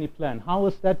true in any plan. How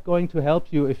is that going to help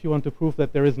you if you want to prove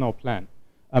that there is no plan?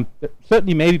 That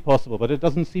certainly may be possible, but it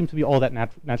doesn't seem to be all that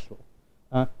natural.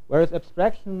 Whereas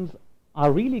abstractions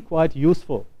are really quite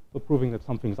useful for proving that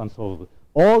something is unsolvable.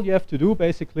 All you have to do,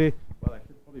 basically, well, I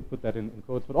should probably put that in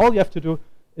quotes, but all you have to do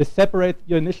is separate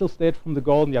your initial state from the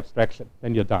goal in the abstraction.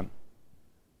 Then you're done.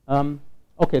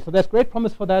 Okay, so there's great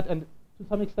promise for that, and to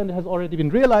some extent it has already been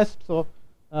realized. So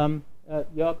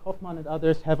Jörg Hoffmann and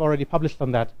others have already published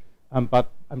on that, but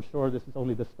I'm sure this is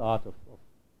only the start of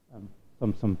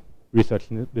some research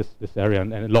in this area,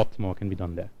 and a lot more can be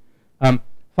done there.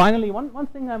 Finally, one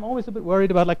thing I'm always a bit worried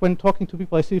about, like when talking to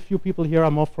people, I see a few people here are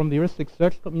more from the heuristic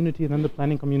search community than the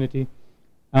planning community,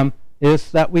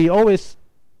 is that we always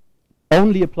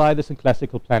only apply this in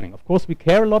classical planning. Of course, we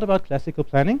care a lot about classical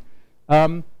planning,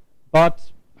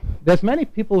 but there's many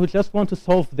people who just want to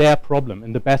solve their problem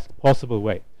in the best possible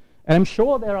way. And I'm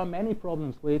sure there are many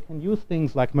problems where you can use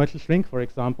things like merge and shrink, for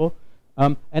example,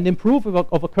 and improve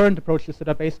over current approaches that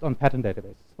are based on pattern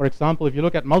databases. For example, if you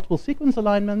look at multiple sequence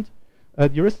alignment,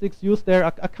 heuristics used there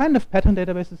are kind of pattern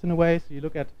databases in a way. So you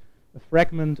look at a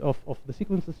fragment of the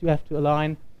sequences you have to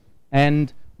align,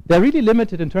 and they're really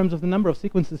limited in terms of the number of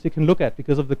sequences you can look at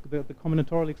because of the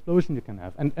combinatorial explosion you can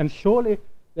have. And surely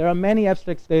there are many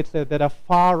abstract states that are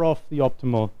far off the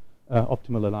optimal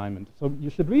alignment. So you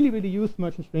should really use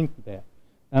merge and shrink there.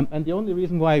 And the only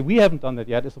reason why we haven't done that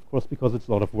yet is, of course, because it's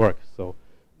a lot of work. So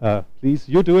please,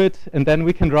 you do it, and then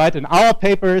we can write in our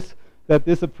papers that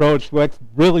this approach works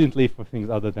brilliantly for things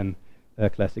other than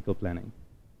classical planning.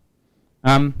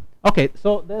 Okay,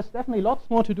 so there's definitely lots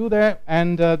more to do there,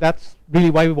 and that's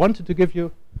really why we wanted to give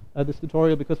you this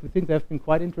tutorial, because we think there have been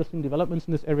quite interesting developments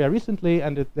in this area recently,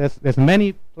 and there's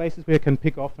many places where you can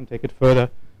pick off and take it further.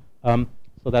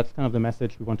 So that's kind of the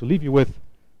message we want to leave you with.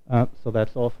 So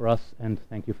that's all for us, and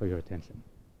thank you for your attention.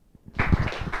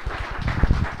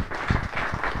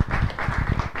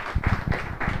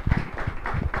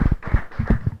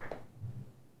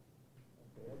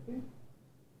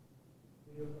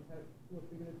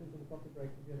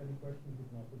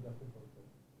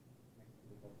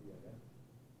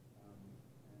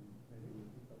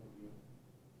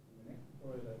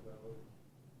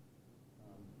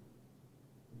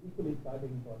 Equally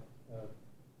exciting, but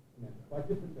in a quite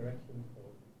different direction. So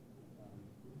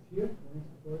it's here.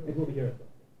 It will be here.